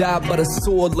 Live and die by the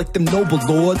sword like them noble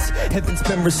lords. Heaven's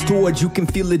been restored, you can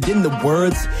feel it in the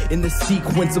words, in the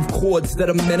sequence of chords that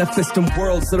are manifesting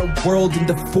worlds that are whirled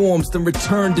into forms, then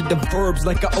returned into verbs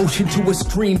like an ocean to a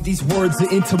stream. These words are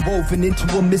interwoven into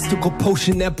a mystical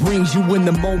potion that brings you in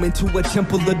the moment to a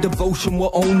temple of devotion where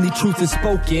only truth is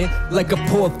spoken, like a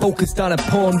poet focused on a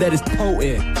poem that is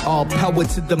potent. All power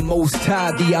to the Most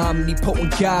High, the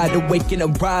omnipotent God. Awaken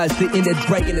and rise, the inner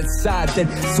dragon inside, then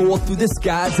soar through the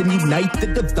skies and unite the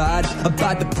divide.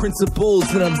 Abide the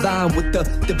principles and align with the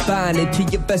divine into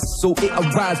your vessel. It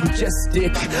arise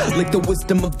majestic like the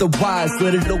wisdom of the wise.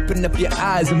 Let it open up your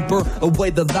eyes and burn away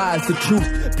the lies. The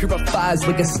truth purifies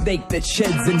like a snake that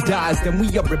sheds and dies. Then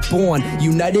we are reborn,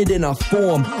 united in our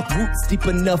form, roots deep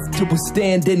enough to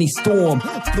withstand any storm,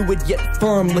 fluid yet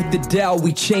firm like the Tao.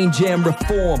 We change and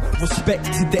reform. Respect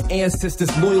to the ancestors,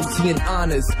 loyalty and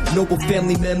honors, noble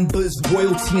family members,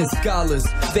 royalty and scholars.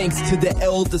 Thanks to the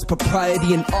elders,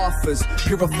 propriety and offers,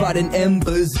 purified in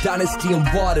embers, dynasty and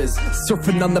waters.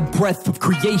 Surfing on the breath of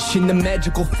creation, the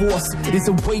magical force is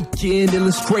awakened,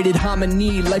 illustrated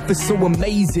harmony. Life is so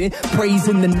amazing,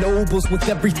 praising the nobles with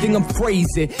everything I'm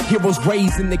phrasing. Heroes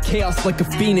raising the chaos like a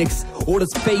phoenix,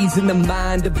 orders phase in the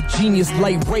mind of a genius.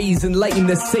 Light rays enlighten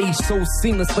the sage, so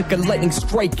seamless like a lightning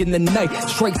strike in the night.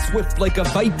 Strike swift like a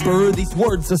viper, these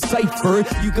words are cipher.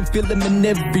 You can feel them in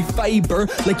every fiber,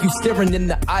 like you staring in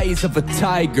the eyes of a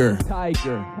tiger.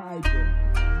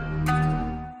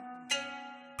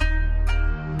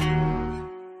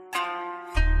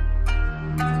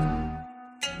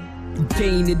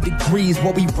 Gaining degrees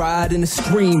while we ride in a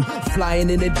stream,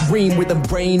 flying in a dream where the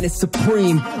brain is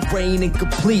supreme, reign and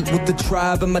complete with the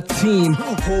tribe and my team.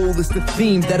 Whole is the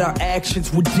theme that our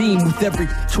actions redeem. With every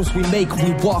choice we make,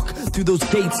 we walk through those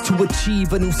gates to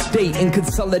achieve a new state and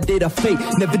consolidate our fate.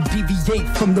 Never deviate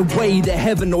from the way that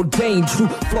heaven ordained.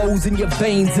 Truth flows in your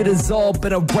veins, it has all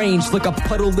been arranged like a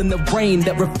puddle in the rain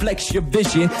that reflects your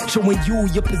vision, showing you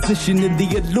your position in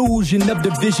the illusion of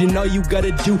division. All you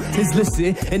gotta do is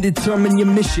listen and determine your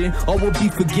mission. All will be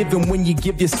forgiven when you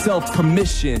give yourself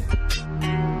permission.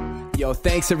 Yo,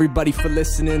 thanks everybody for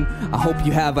listening. I hope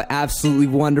you have an absolutely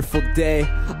wonderful day.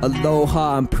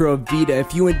 Aloha and pura vida.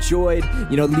 If you enjoyed,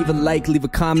 leave a like, leave a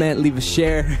comment, leave a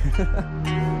share.